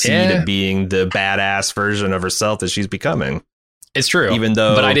not succeed at being the badass version of herself that she's becoming. It's true, even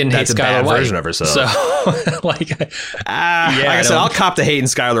though but I didn't hate that's a Skylar bad White version of herself. So, like I said, I'll cop to hating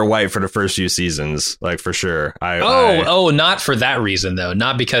Skylar White for the first few seasons, like for sure. Not for that reason though.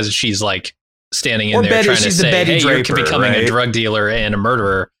 Not because she's like standing in there trying to say, "Hey, Draper, you're becoming a drug dealer and a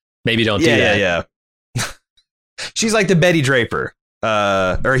murderer." Maybe don't do that. Yeah. She's like the Betty Draper.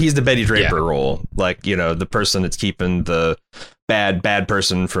 Or he's the Betty Draper role, like the person that's keeping the bad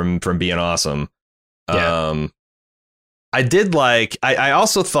person from being awesome. I did like. I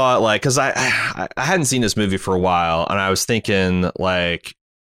also thought like because I hadn't seen this movie for a while, and I was thinking like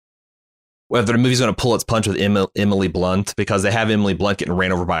whether the movie's going to pull its punch with Emily Blunt, because they have Emily Blunt getting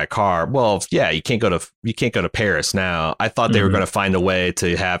ran over by a car. Well, yeah, you can't go to Paris now. I thought they were going to find a way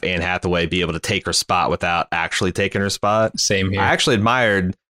to have Anne Hathaway be able to take her spot without actually taking her spot. Same here. I actually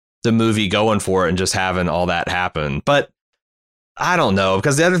admired the movie going for it and just having all that happen. But I don't know,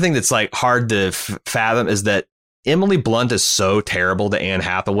 because the other thing that's like hard to fathom is that Emily Blunt is so terrible to Anne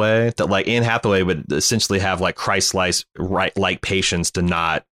Hathaway that like Anne Hathaway would essentially have like Christ-like patience to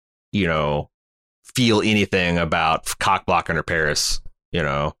not, you know, feel anything about cock blocking her Paris. You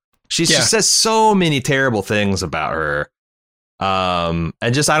know, she says so many terrible things about her. And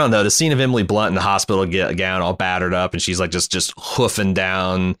just, I don't know, the scene of Emily Blunt in the hospital gown all battered up and she's like just hoofing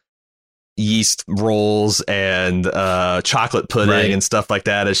down yeast rolls and chocolate pudding and stuff like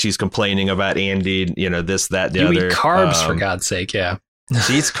that as she's complaining about Andy, you know, this, that, the other. You eat carbs, for God's sake. Yeah.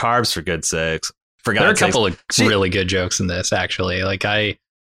 She eats carbs, for good sakes. There are a couple of really good jokes in this, actually. Like, I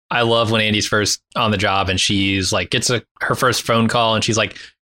love when Andy's first on the job and she's like, gets her first phone call and she's like,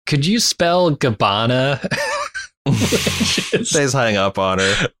 could you spell Gabbana? Stays hung up on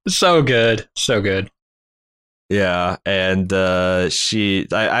her. So good. So good. Yeah, and there's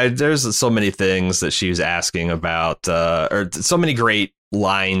so many things that she was asking about, or so many great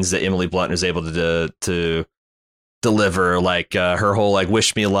lines that Emily Blunt is able to deliver, like her whole like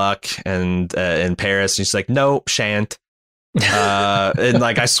 "wish me luck" and in Paris, and she's like, "No, shan't." And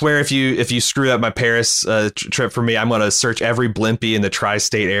like, I swear, if you screw up my Paris trip for me, I'm gonna search every blimpie in the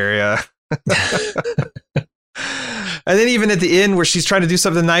tri-state area. And then even at the end where she's trying to do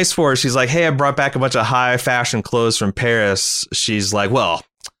something nice for her, she's like, hey, I brought back a bunch of high fashion clothes from Paris. She's like, well,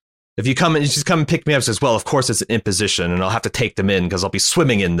 if you come and she's come and pick me up, says, well, of course it's an imposition and I'll have to take them in because I'll be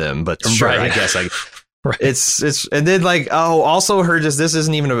swimming in them. But sure, I guess it's and then like, oh, also her just, this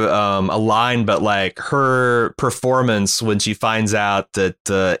isn't even a line, but like her performance when she finds out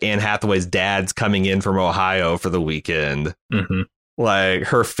that Anne Hathaway's dad's coming in from Ohio for the weekend. Mm-hmm. Like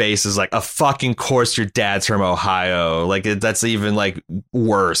her face is like, a fucking course your dad's from Ohio. Like that's even like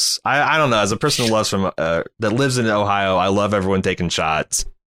worse. I don't know. As a person who loves that lives in Ohio, I love everyone taking shots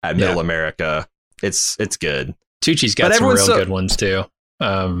at Middle America. It's good. Tucci's got some real good ones too.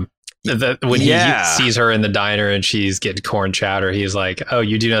 When he sees her in the diner and she's getting corn chowder, he's like, oh,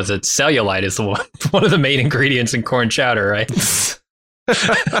 you do know that cellulite is one of the main ingredients in corn chowder, right?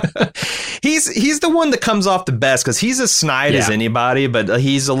 He's the one that comes off the best because he's as snide as anybody, but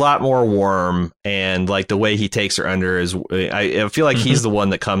he's a lot more warm, and like the way he takes her under is, I feel like he's the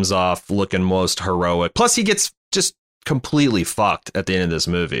one that comes off looking most heroic. Plus he gets just completely fucked at the end of this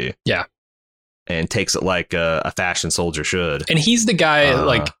movie. Yeah. And takes it like a fashion soldier should. And he's the guy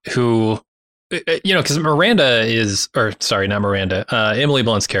like who, you know, because Miranda is, or sorry, not Miranda, Emily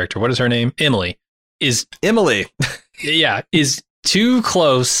Blunt's character. What is her name? Emily. Is too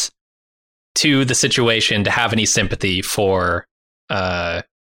close to the situation to have any sympathy for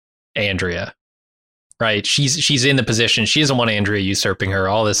Andrea, right? She's in the position. She doesn't want Andrea usurping her.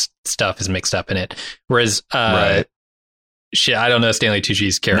 All this stuff is mixed up in it. Whereas I don't know Stanley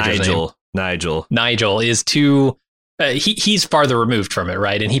Tucci's character's name. Nigel is too he's farther removed from it,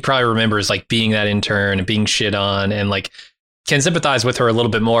 right? And he probably remembers like being that intern and being shit on, and like can sympathize with her a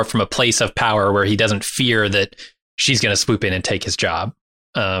little bit more from a place of power where he doesn't fear that she's going to swoop in and take his job.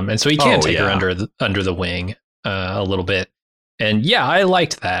 And so he can take her under the wing a little bit. And yeah, I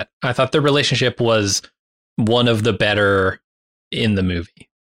liked that. I thought their relationship was one of the better in the movie.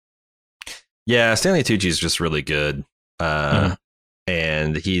 Yeah, Stanley Tucci is just really good.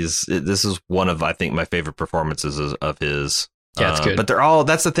 And this is one of, I think, my favorite performances of his. Yeah, it's good. But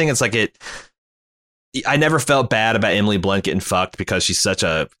that's the thing. It's like I never felt bad about Emily Blunt getting fucked because she's such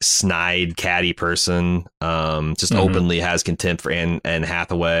a snide, catty person. Just openly has contempt for Anne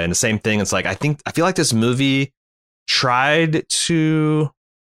Hathaway. And the same thing. It's like, I feel like this movie tried to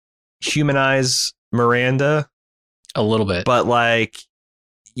humanize Miranda a little bit, but like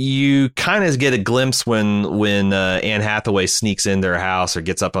you kind of get a glimpse when Anne Hathaway sneaks into her house or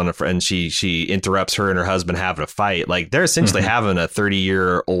gets up on and she interrupts her and her husband having a fight. Like they're essentially having a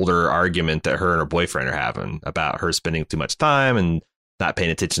 30-year older argument that her and her boyfriend are having about her spending too much time and not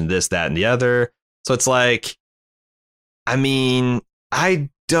paying attention to this, that, and the other. So it's like, I mean, I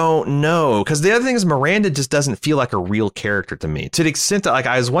don't know, because the other thing is Miranda just doesn't feel like a real character to me, to the extent that like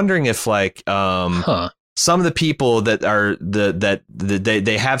I was wondering if like some of the people that are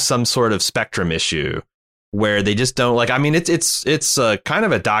they have some sort of spectrum issue where they just don't like. I mean, it's kind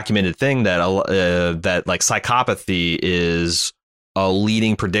of a documented thing that that like psychopathy is a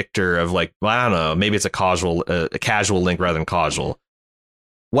leading predictor of like, well, I don't know, maybe it's a casual link rather than causal.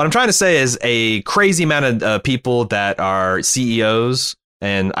 What I'm trying to say is a crazy amount of people that are CEOs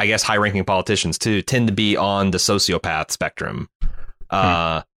and I guess high ranking politicians too tend to be on the sociopath spectrum.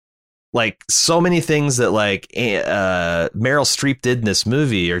 Like so many things that like Meryl Streep did in this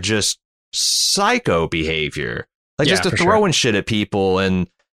movie are just psycho behavior, like just to throwing shit at people and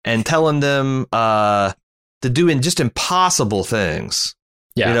telling them to do just impossible things.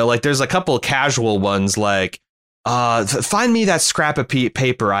 Yeah. You know, like there's a couple of casual ones like find me that scrap of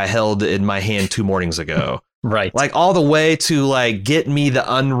paper I held in my hand 2 mornings ago. Right. Like all the way to like get me the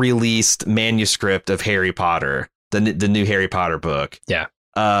unreleased manuscript of Harry Potter, the new Harry Potter book. Yeah.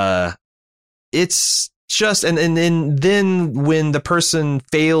 It's just and then when the person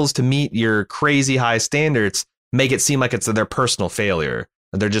fails to meet your crazy high standards, make it seem like it's their personal failure.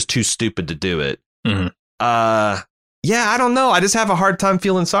 They're just too stupid to do it. Mm-hmm. Yeah, I don't know. I just have a hard time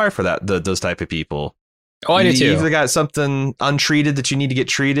feeling sorry for those type of people. Oh, I do too. You either got something untreated that you need to get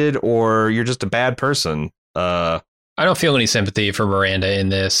treated, or you're just a bad person. I don't feel any sympathy for Miranda in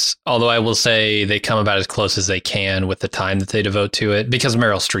this, although I will say they come about as close as they can with the time that they devote to it, because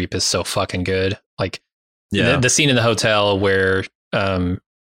Meryl Streep is so fucking good. Like, the scene in the hotel where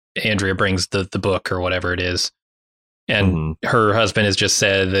Andrea brings the book or whatever it is, and her husband has just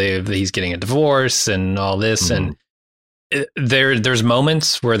said that he's getting a divorce and all this, and there's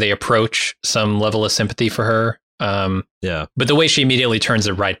moments where they approach some level of sympathy for her. But the way she immediately turns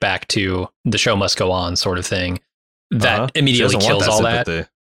it right back to the show must go on sort of thing, that immediately kills all sympathy. That.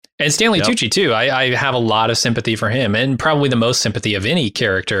 And Stanley Tucci too. I have a lot of sympathy for him, and probably the most sympathy of any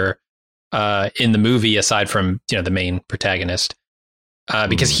character in the movie, aside from, the main protagonist,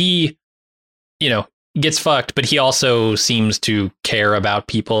 because he, gets fucked, but he also seems to care about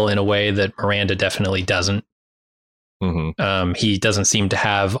people in a way that Miranda definitely doesn't. He doesn't seem to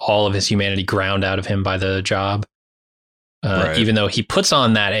have all of his humanity ground out of him by the job, even though he puts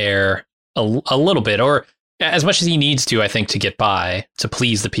on that air a little bit, or as much as he needs to, I think, to get by, to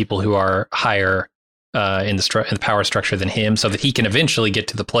please the people who are higher in the power structure than him, so that he can eventually get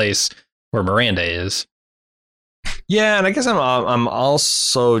to the place where Miranda is. Yeah, and I guess I'm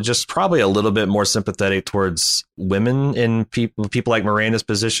also just probably a little bit more sympathetic towards women in people like Miranda's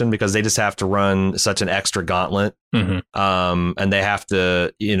position, because they just have to run such an extra gauntlet, and they have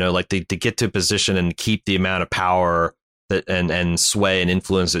to, to get to a position and keep the amount of power that and sway and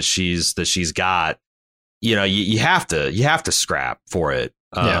influence that she's got. You have to scrap for it.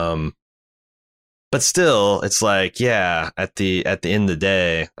 But still, it's like, at the end of the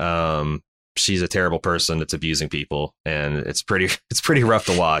day, she's a terrible person that's abusing people, and it's pretty rough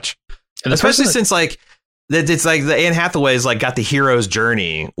to watch. And especially since like it's like the Anne Hathaway's like got the hero's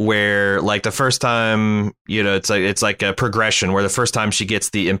journey, where like the first time, it's like a progression where the first time she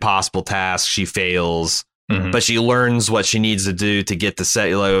gets the impossible task, she fails, but she learns what she needs to do to get the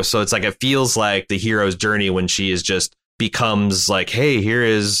set. So it's like, it feels like the hero's journey when she is just becomes like, hey,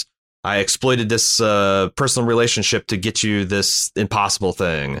 I exploited this personal relationship to get you this impossible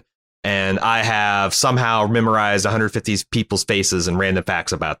thing. And I have somehow memorized 150 people's faces and random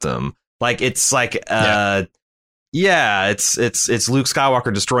facts about them. Like, it's like, it's Luke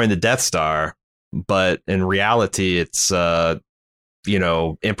Skywalker destroying the Death Star, but in reality, it's Emperor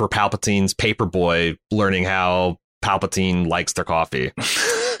Palpatine's paperboy learning how Palpatine likes their coffee.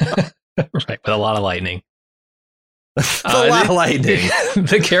 Right, with a lot of lightning. A lot of lightning.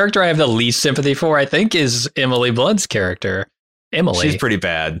 The character I have the least sympathy for, I think, is Emily Blunt's character. Emily. She's pretty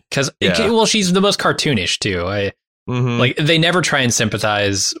bad. Because, she's the most cartoonish, too. Like, they never try and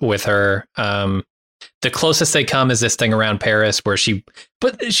sympathize with her. The closest they come is this thing around Paris where she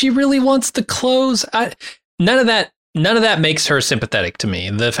really wants the clothes. None of that makes her sympathetic to me.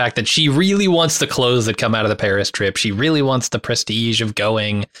 The fact that she really wants the clothes that come out of the Paris trip. She really wants the prestige of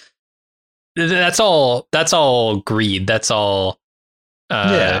going. That's all greed. That's all,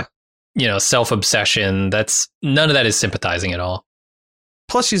 self-obsession. None of that is sympathizing at all.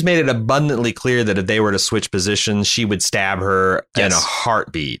 Plus, she's made it abundantly clear that if they were to switch positions, she would stab her in a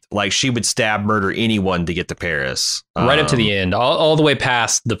heartbeat. Like, she would murder anyone to get to Paris. Right up to the end, all the way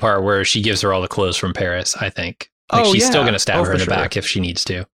past the part where she gives her all the clothes from Paris, I think. Like, she's still going to stab her in the back if she needs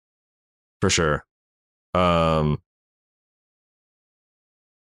to. For sure.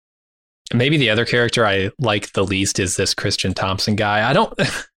 Maybe the other character I like the least is this Christian Thompson guy. I don't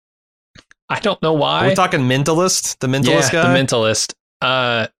know why. Are we talking Mentalist? The Mentalist guy? The Mentalist.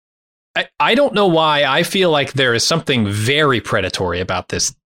 I don't know why. I feel like there is something very predatory about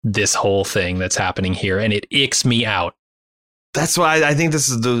this whole thing that's happening here, and it icks me out. That's why I think this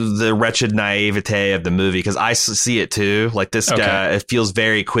is the wretched naivete of the movie, because I see it too. Like, this guy, it feels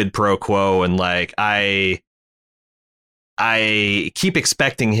very quid pro quo, and like I keep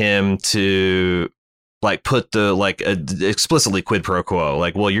expecting him to like put the explicitly quid pro quo,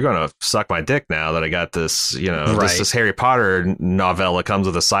 like, well, you're gonna suck my dick now that I got this, this Harry Potter novella comes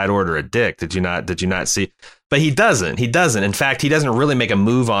with a side order of dick. Did you not see? But he doesn't. In fact, he doesn't really make a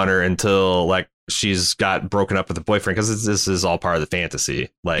move on her until like she's got broken up with the boyfriend, because this is all part of the fantasy.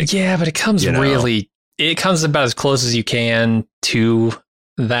 Like, but it comes it comes about as close as you can to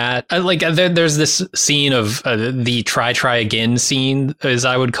that there's this scene of the try again scene, as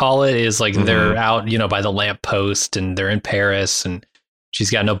I would call it, is like they're out, by the lamppost and they're in Paris and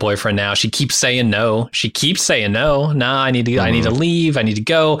she's got no boyfriend now. She keeps saying no. Nah, I need to leave. I need to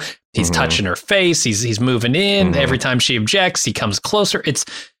go. He's touching her face. He's moving in. Every time she objects, he comes closer.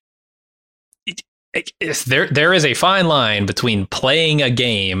 There is a fine line between playing a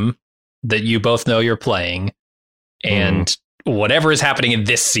game that you both know you're playing and whatever is happening in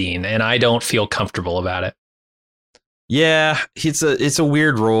this scene, and I don't feel comfortable about it. Yeah, it's a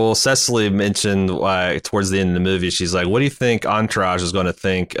weird role. Cecily mentioned towards the end of the movie, she's like, what do you think Entourage is going to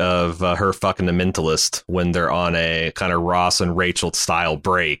think of her fucking the Mentalist when they're on a kind of Ross and Rachel style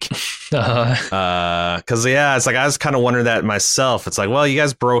break? Because, it's like I was kind of wondering that myself. It's like, well, you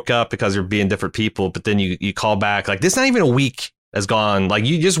guys broke up because you're being different people, but then you call back. Like, this not even a week has gone. Like,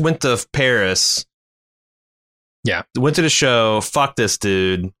 you just went to Paris. Yeah. Went to the show. Fuck this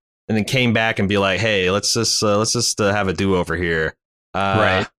dude. And then came back and be like, hey, let's just have a do-over here.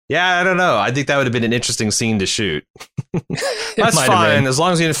 Right. Yeah, I don't know. I think that would have been an interesting scene to shoot. That's fine, as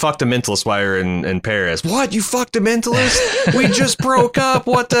long as you didn't fuck the Mentalist while you're in Paris. What? You fucked a Mentalist? We just broke up.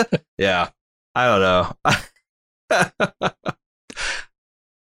 What the? Yeah, I don't know.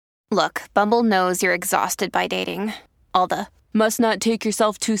 Look, Bumble knows you're exhausted by dating. All the must not take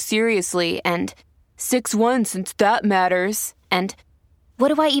yourself too seriously and 6'1" since that matters. And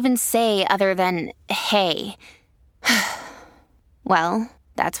what do I even say other than, hey? Well,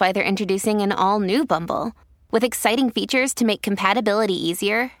 that's why they're introducing an all-new Bumble, with exciting features to make compatibility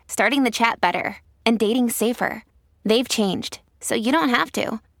easier, starting the chat better, and dating safer. They've changed, so you don't have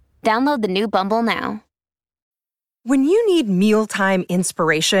to. Download the new Bumble now. When you need mealtime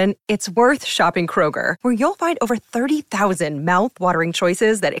inspiration, it's worth shopping Kroger, where you'll find over 30,000 mouth-watering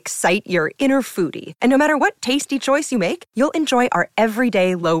choices that excite your inner foodie. And no matter what tasty choice you make, you'll enjoy our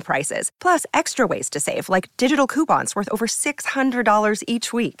everyday low prices, plus extra ways to save, like digital coupons worth over $600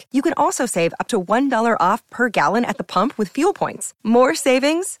 each week. You can also save up to $1 off per gallon at the pump with fuel points. More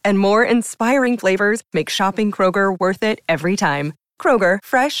savings and more inspiring flavors make shopping Kroger worth it every time. Kroger,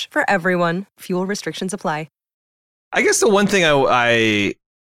 fresh for everyone. Fuel restrictions apply. I guess the one thing I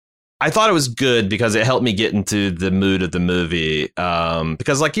thought it was good because it helped me get into the mood of the movie.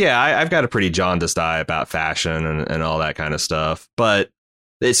 Because I've got a pretty jaundiced eye about fashion and all that kind of stuff. But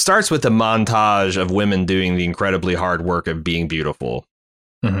it starts with a montage of women doing the incredibly hard work of being beautiful.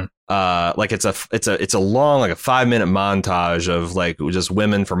 Mm-hmm. It's a long, like a 5-minute montage of like just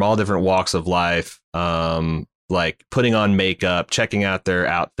women from all different walks of life, like putting on makeup, checking out their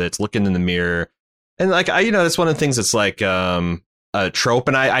outfits, looking in the mirror. And like, that's one of the things that's like a trope.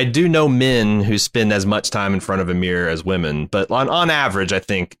 And I do know men who spend as much time in front of a mirror as women. But on average, I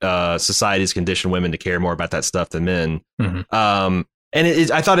think society's conditioned women to care more about that stuff than men. Mm-hmm.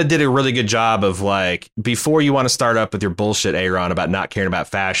 And I thought it did a really good job of like, before you want to start up with your bullshit, Aaron, about not caring about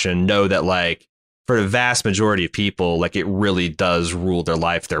fashion, know that like for the vast majority of people, like it really does rule their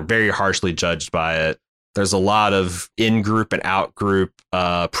life. They're very harshly judged by it. There's a lot of in-group and out-group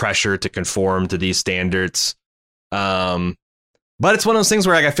pressure to conform to these standards. But it's one of those things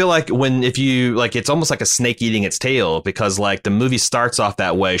where like, I feel like it's almost like a snake eating its tail, because like the movie starts off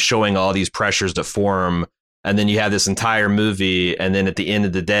that way, showing all these pressures to form. And then you have this entire movie. And then at the end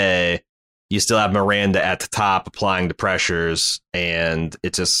of the day, you still have Miranda at the top applying the pressures. And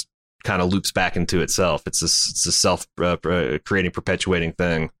it just kind of loops back into itself. It's a self-creating, perpetuating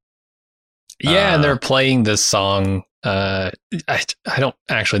thing. Yeah, and they're playing this song. I don't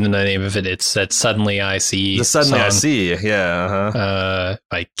actually know the name of it. It's that Suddenly I See. The Suddenly song. I See, yeah.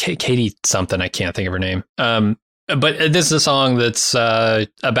 By Katie something. I can't think of her name. But this is a song that's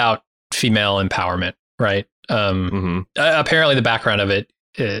about female empowerment, right? Apparently, the background of it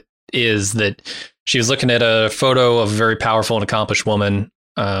is that she was looking at a photo of a very powerful and accomplished woman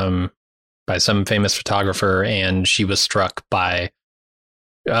by some famous photographer, and she was struck by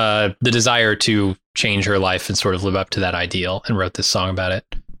the desire to change her life and sort of live up to that ideal, and wrote this song about it.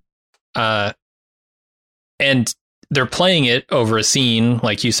 And they're playing it over a scene,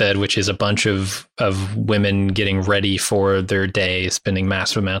 like you said, which is a bunch of women getting ready for their day, spending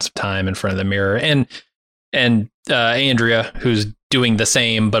massive amounts of time in front of the mirror, and Andrea, who's doing the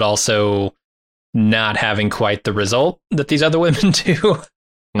same, but also not having quite the result that these other women do.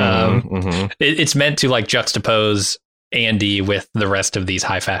 It's meant to like juxtapose Andy with the rest of these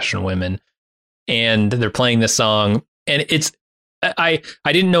high fashion women, and they're playing this song, and I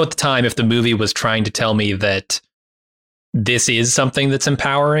didn't know at the time if the movie was trying to tell me that this is something that's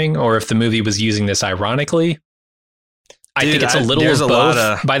empowering, or if the movie was using this ironically. I think it's a little of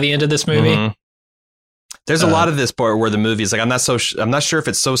both by the end of this movie. There's a lot of this part where the movie is like, I'm not sure if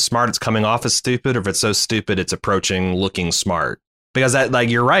it's so smart it's coming off as stupid, or if it's so stupid it's approaching looking smart. Because that, like,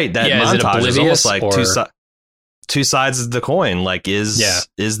 you're right, that montage is almost like two sides of the coin. Like, is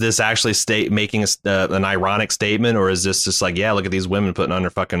this actually making an ironic statement, or is this just like, yeah, look at these women putting on their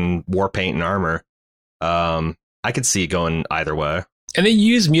fucking war paint and armor? I could see it going either way. And they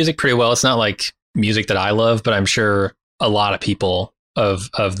use music pretty well. It's not like music that I love, but I'm sure a lot of people of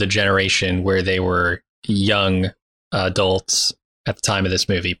the generation where they were young adults at the time of this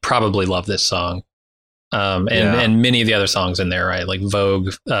movie probably love this song. And many of the other songs in there, right? Like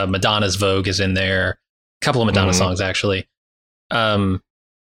Vogue, Madonna's Vogue is in there. A couple of Madonna songs, actually.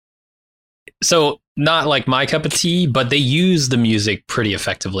 So not like my cup of tea, but they use the music pretty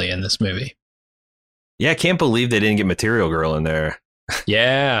effectively in this movie. Yeah, I can't believe they didn't get Material Girl in there.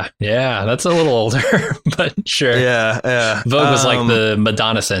 Yeah, that's a little older, but sure. Yeah. Vogue was like the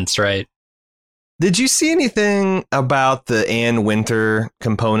Madonna sense, right? Did you see anything about the Ann Winter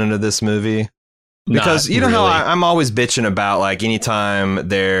component of this movie? Because you know how I'm always bitching about, like, anytime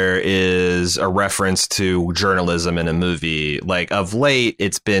there is a reference to journalism in a movie, like of late,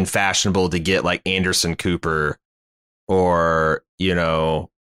 it's been fashionable to get like Anderson Cooper or, you know,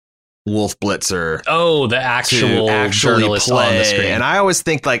 Wolf Blitzer. Oh, the actual journalist on the screen. And I always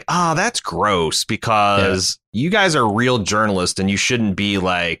think like, that's gross, because you guys are real journalists and you shouldn't be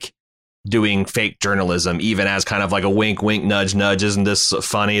like doing fake journalism, even as kind of like a wink, wink, nudge, nudge. Isn't this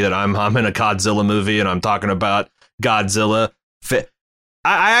funny that I'm in a Godzilla movie and I'm talking about Godzilla?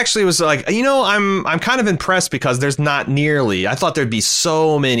 I actually was like, you know, I'm kind of impressed, because there's not nearly, I thought there'd be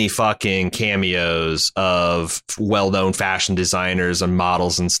so many fucking cameos of well-known fashion designers and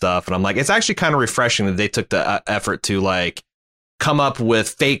models and stuff. And I'm like, it's actually kind of refreshing that they took the effort to like come up with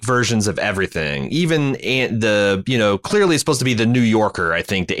fake versions of everything. Even the, you know, clearly supposed to be the New Yorker, I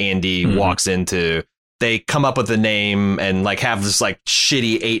think, that Andy walks into. They come up with the name and like have this like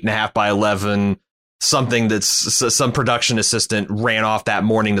shitty 8.5 by 11 something that's some production assistant ran off that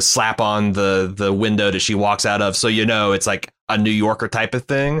morning to slap on the window that she walks out of. So, you know, it's like a New Yorker type of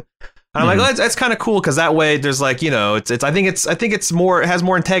thing. And I'm like, well, that's kind of cool, because that way there's like, you know, I think it's more, it has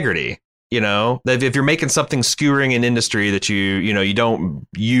more integrity. You know, that if you're making something skewering an industry, that you don't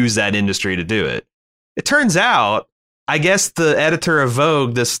use that industry to do it. It turns out, I guess the editor of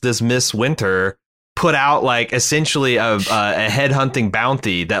Vogue, this Miss Winter, put out like essentially a headhunting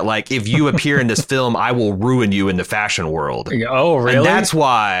bounty that like, if you appear in this film, I will ruin you in the fashion world. Oh, really? And that's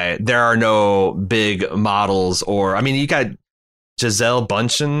why there are no big models, or, I mean, you got Gisele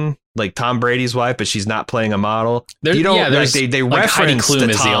Bündchen, like Tom Brady's wife, but she's not playing a model. You don't, like, they like reference Heidi Klum the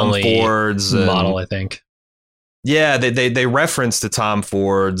is Tom the only Fords model, I think. Yeah, they reference the Tom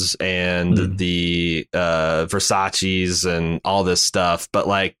Fords and the Versace's and all this stuff, but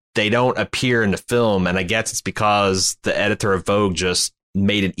like they don't appear in the film, and I guess it's because the editor of Vogue just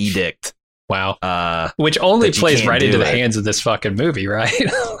made an edict. Wow. Which only plays right into the hands of this fucking movie, right?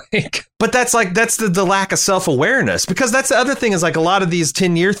 Like, but that's the lack of self-awareness, because that's the other thing, is like a lot of these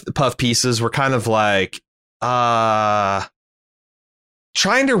 10-year puff pieces were kind of like trying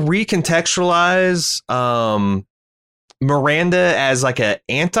to recontextualize Miranda as like an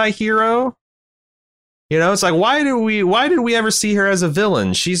anti-hero. You know, it's like, why did we ever see her as a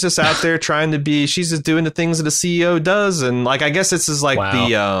villain? She's just out there she's just doing the things that a CEO does. And like, I guess this is like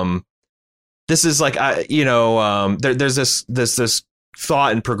this is like, there's this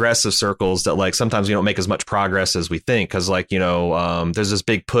thought in progressive circles that like sometimes we don't make as much progress as we think, because like, there's this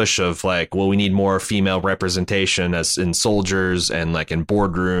big push of like, well, we need more female representation as in soldiers and like in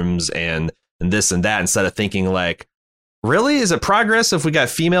boardrooms and this and that, instead of thinking like, really, is it progress if we got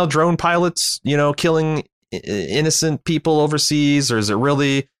female drone pilots, killing innocent people overseas, or is it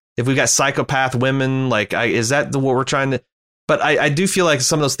really if we got psychopath women? Like, is that what we're trying to? But I do feel like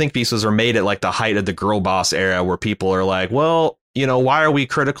some of those think pieces are made at like the height of the girl boss era, where people are like, well, why are we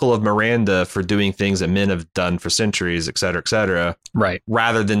critical of Miranda for doing things that men have done for centuries, et cetera, right?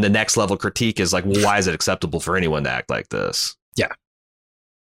 Rather than the next level critique is like, well, why is it acceptable for anyone to act like this? Yeah.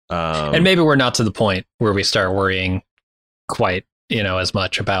 And maybe we're not to the point where we start worrying quite, as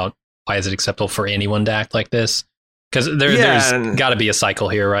much about why is it acceptable for anyone to act like this? Because there's got to be a cycle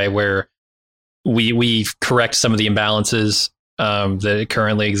here, right, where we correct some of the imbalances that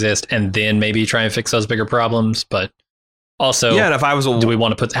currently exist, and then maybe try and fix those bigger problems. But also, and if I was do we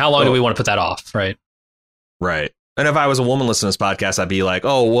want to put that off, right? Right. And if I was a woman listening to this podcast, I'd be like,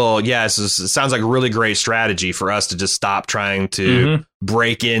 oh, well, yeah, it sounds like a really great strategy for us to just stop trying to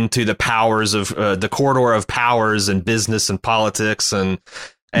break into the powers of the corridor of powers and business and politics, and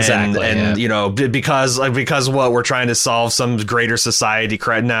Exactly, and you know, because what we're trying to solve some greater society.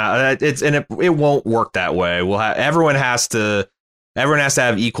 Nah, it won't work that way. Everyone has to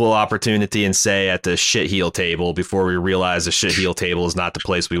have equal opportunity and say at the shit heel table before we realize the shit heel table is not the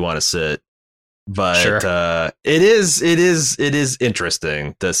place we want to sit. But Sure. It is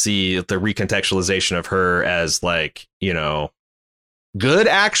interesting to see the recontextualization of her as, like, you know, good,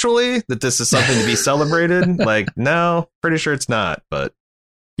 actually, that this is something to be celebrated. Like, no, pretty sure it's not, but.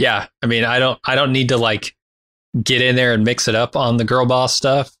 Yeah, I mean, I don't need to like get in there and mix it up on the girl boss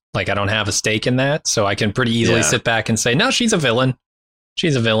stuff. Like, I don't have a stake in that, so I can pretty easily sit back and say, no, she's a villain.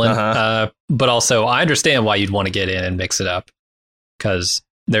 She's a villain. But also, I understand why you'd want to get in and mix it up, because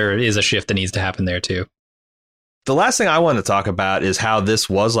there is a shift that needs to happen there too. The last thing I want to talk about is how this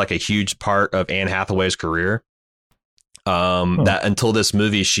was like a huge part of Anne Hathaway's career. That until this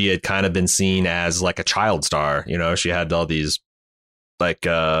movie, she had kind of been seen as like a child star. You know, she had all these like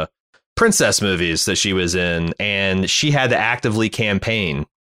princess movies that she was in, and she had to actively campaign,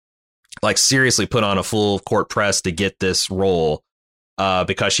 like seriously put on a full court press to get this role,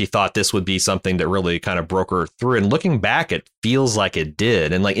 because she thought this would be something that really kind of broke her through. And looking back, it feels like it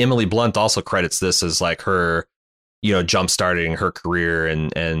did. And like Emily Blunt also credits this as like her, you know, jump starting her career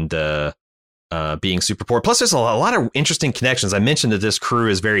and being super poor. Plus, there's a lot of interesting connections. I mentioned that this crew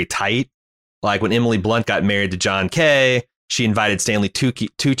is very tight. Like when Emily Blunt got married to John Kay, she invited Stanley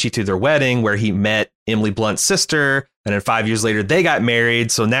Tucci to their wedding, where he met Emily Blunt's sister. And then 5 years later, they got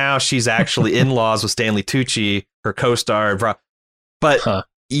married. So now she's actually in-laws with Stanley Tucci, her co-star. But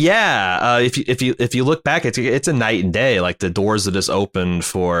if you look back, it's a night and day. Like the doors that just opened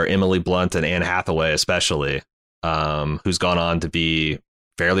for Emily Blunt and Anne Hathaway, especially, who's gone on to be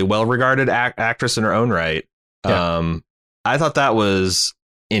fairly well-regarded actress in her own right. Yeah. I thought that was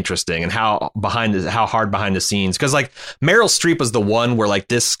interesting, and how hard behind the scenes, because like Meryl Streep was the one where like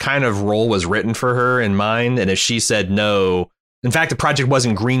this kind of role was written for her in mind, and if she said no, in fact the project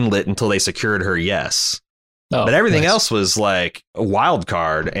wasn't greenlit until they secured her yes. But everything else was like a wild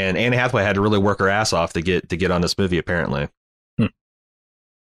card, and Anne Hathaway had to really work her ass off to get on this movie, apparently.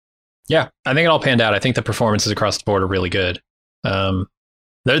 Yeah, I think it all panned out. I think the performances across the board are really good.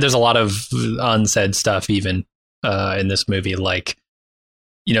 There's a lot of unsaid stuff even in this movie, like,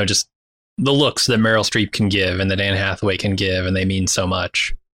 you know, just the looks that Meryl Streep can give and that Anne Hathaway can give, and they mean so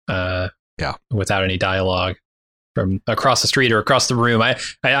much. Without any dialogue from across the street or across the room.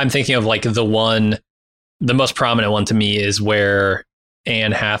 I'm thinking of like the most prominent one to me is where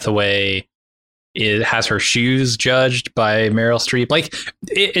Anne Hathaway has her shoes judged by Meryl Streep. Like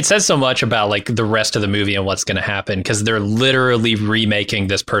it says so much about like the rest of the movie and what's going to happen, because they're literally remaking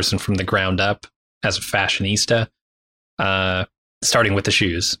this person from the ground up as a fashionista. Starting with the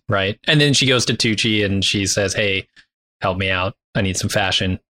shoes, right? And then she goes to Tucci and she says, hey, help me out. I need some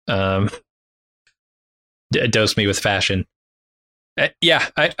fashion. Dose me with fashion. Yeah,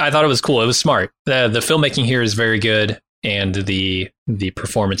 I thought it was cool. It was smart. The filmmaking here is very good, and the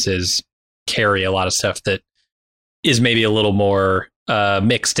performances carry a lot of stuff that is maybe a little more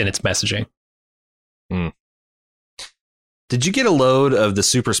mixed in its messaging. Did you get a load of the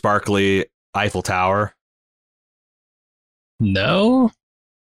super sparkly Eiffel Tower? No.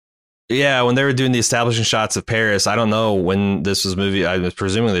 Yeah, when they were doing the establishing shots of Paris, I don't know when this was movie. I was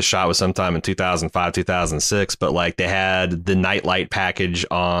presuming this shot was sometime in 2005, 2006, but like they had the nightlight package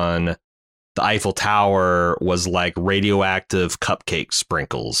on the Eiffel Tower was like radioactive cupcake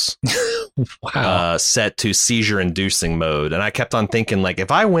sprinkles. Wow. Set to seizure-inducing mode. And I kept on thinking, like,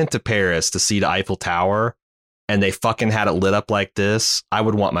 if I went to Paris to see the Eiffel Tower and they fucking had it lit up like this, I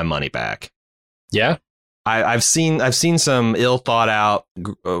would want my money back. Yeah. I've seen some ill thought out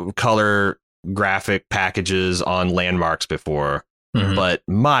color graphic packages on landmarks before, but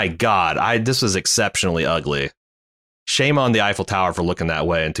my God, this was exceptionally ugly. Shame on the Eiffel Tower for looking that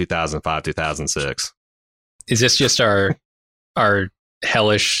way in 2005, 2006. Is this just our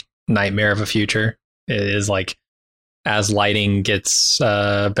hellish nightmare of a future? It is like, as lighting gets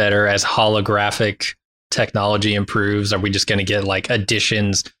better, as holographic technology improves, are we just going to get like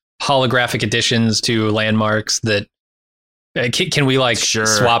holographic additions to landmarks that can we like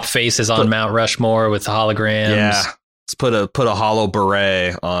swap faces on Mount Rushmore with holograms? Yeah, let's put a hollow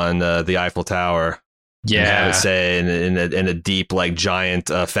beret on the Eiffel Tower. Yeah, and have it say in a deep, like, giant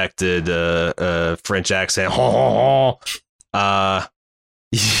affected French accent. Yeah,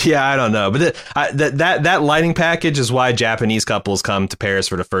 I don't know, but that lighting package is why Japanese couples come to Paris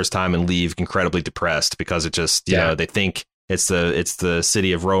for the first time and leave incredibly depressed, because it just know, they think it's the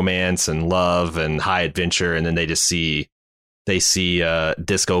city of romance and love and high adventure, and then they see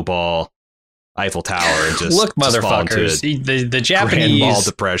disco ball Eiffel Tower and just look, just fall into motherfuckers. The grand mal Japanese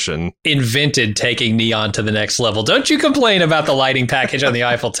depression. invented taking neon to the next level. Don't you complain about the lighting package on the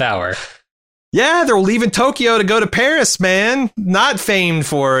Eiffel Tower. Yeah, they're leaving Tokyo to go to Paris, man. Not famed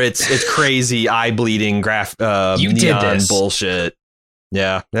for its crazy eye-bleeding You neon did this. bullshit.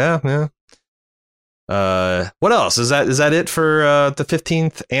 Yeah. What else? Is that it for the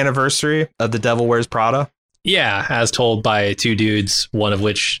 15th anniversary of The Devil Wears Prada? Yeah, as told by two dudes, one of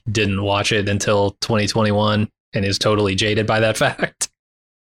which didn't watch it until 2021 and is totally jaded by that fact.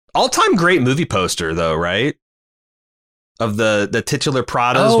 All-time great movie poster, though, right? Of the titular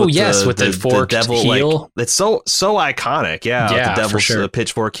Pradas. Oh, with yes, with the forked devil, heel. It's so iconic. Yeah, Yeah, the devil's for sure.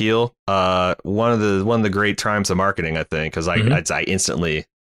 pitchfork heel. One of the great triumphs of marketing, I think, because I instantly,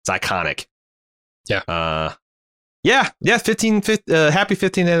 it's iconic. Yeah. Yeah. Happy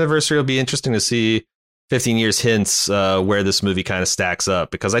 15th anniversary. It'll be interesting to see 15 years hence where this movie kind of stacks up,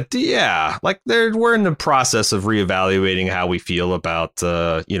 because we're in the process of reevaluating how we feel about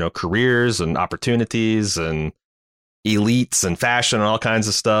careers and opportunities and elites and fashion and all kinds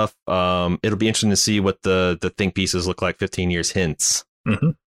of stuff. It'll be interesting to see what the think pieces look like 15 years hence.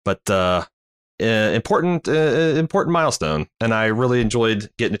 Mm-hmm. But important milestone, and I really enjoyed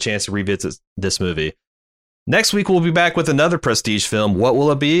getting a chance to revisit this movie. Next week we'll be back with another prestige film. What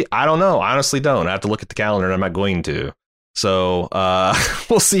will it be? I don't know. I honestly don't. I have to look at the calendar, and I'm not going to. So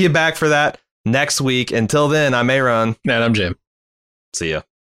we'll see you back for that next week. Until then, I'm Aaron. And I'm Jim. See ya.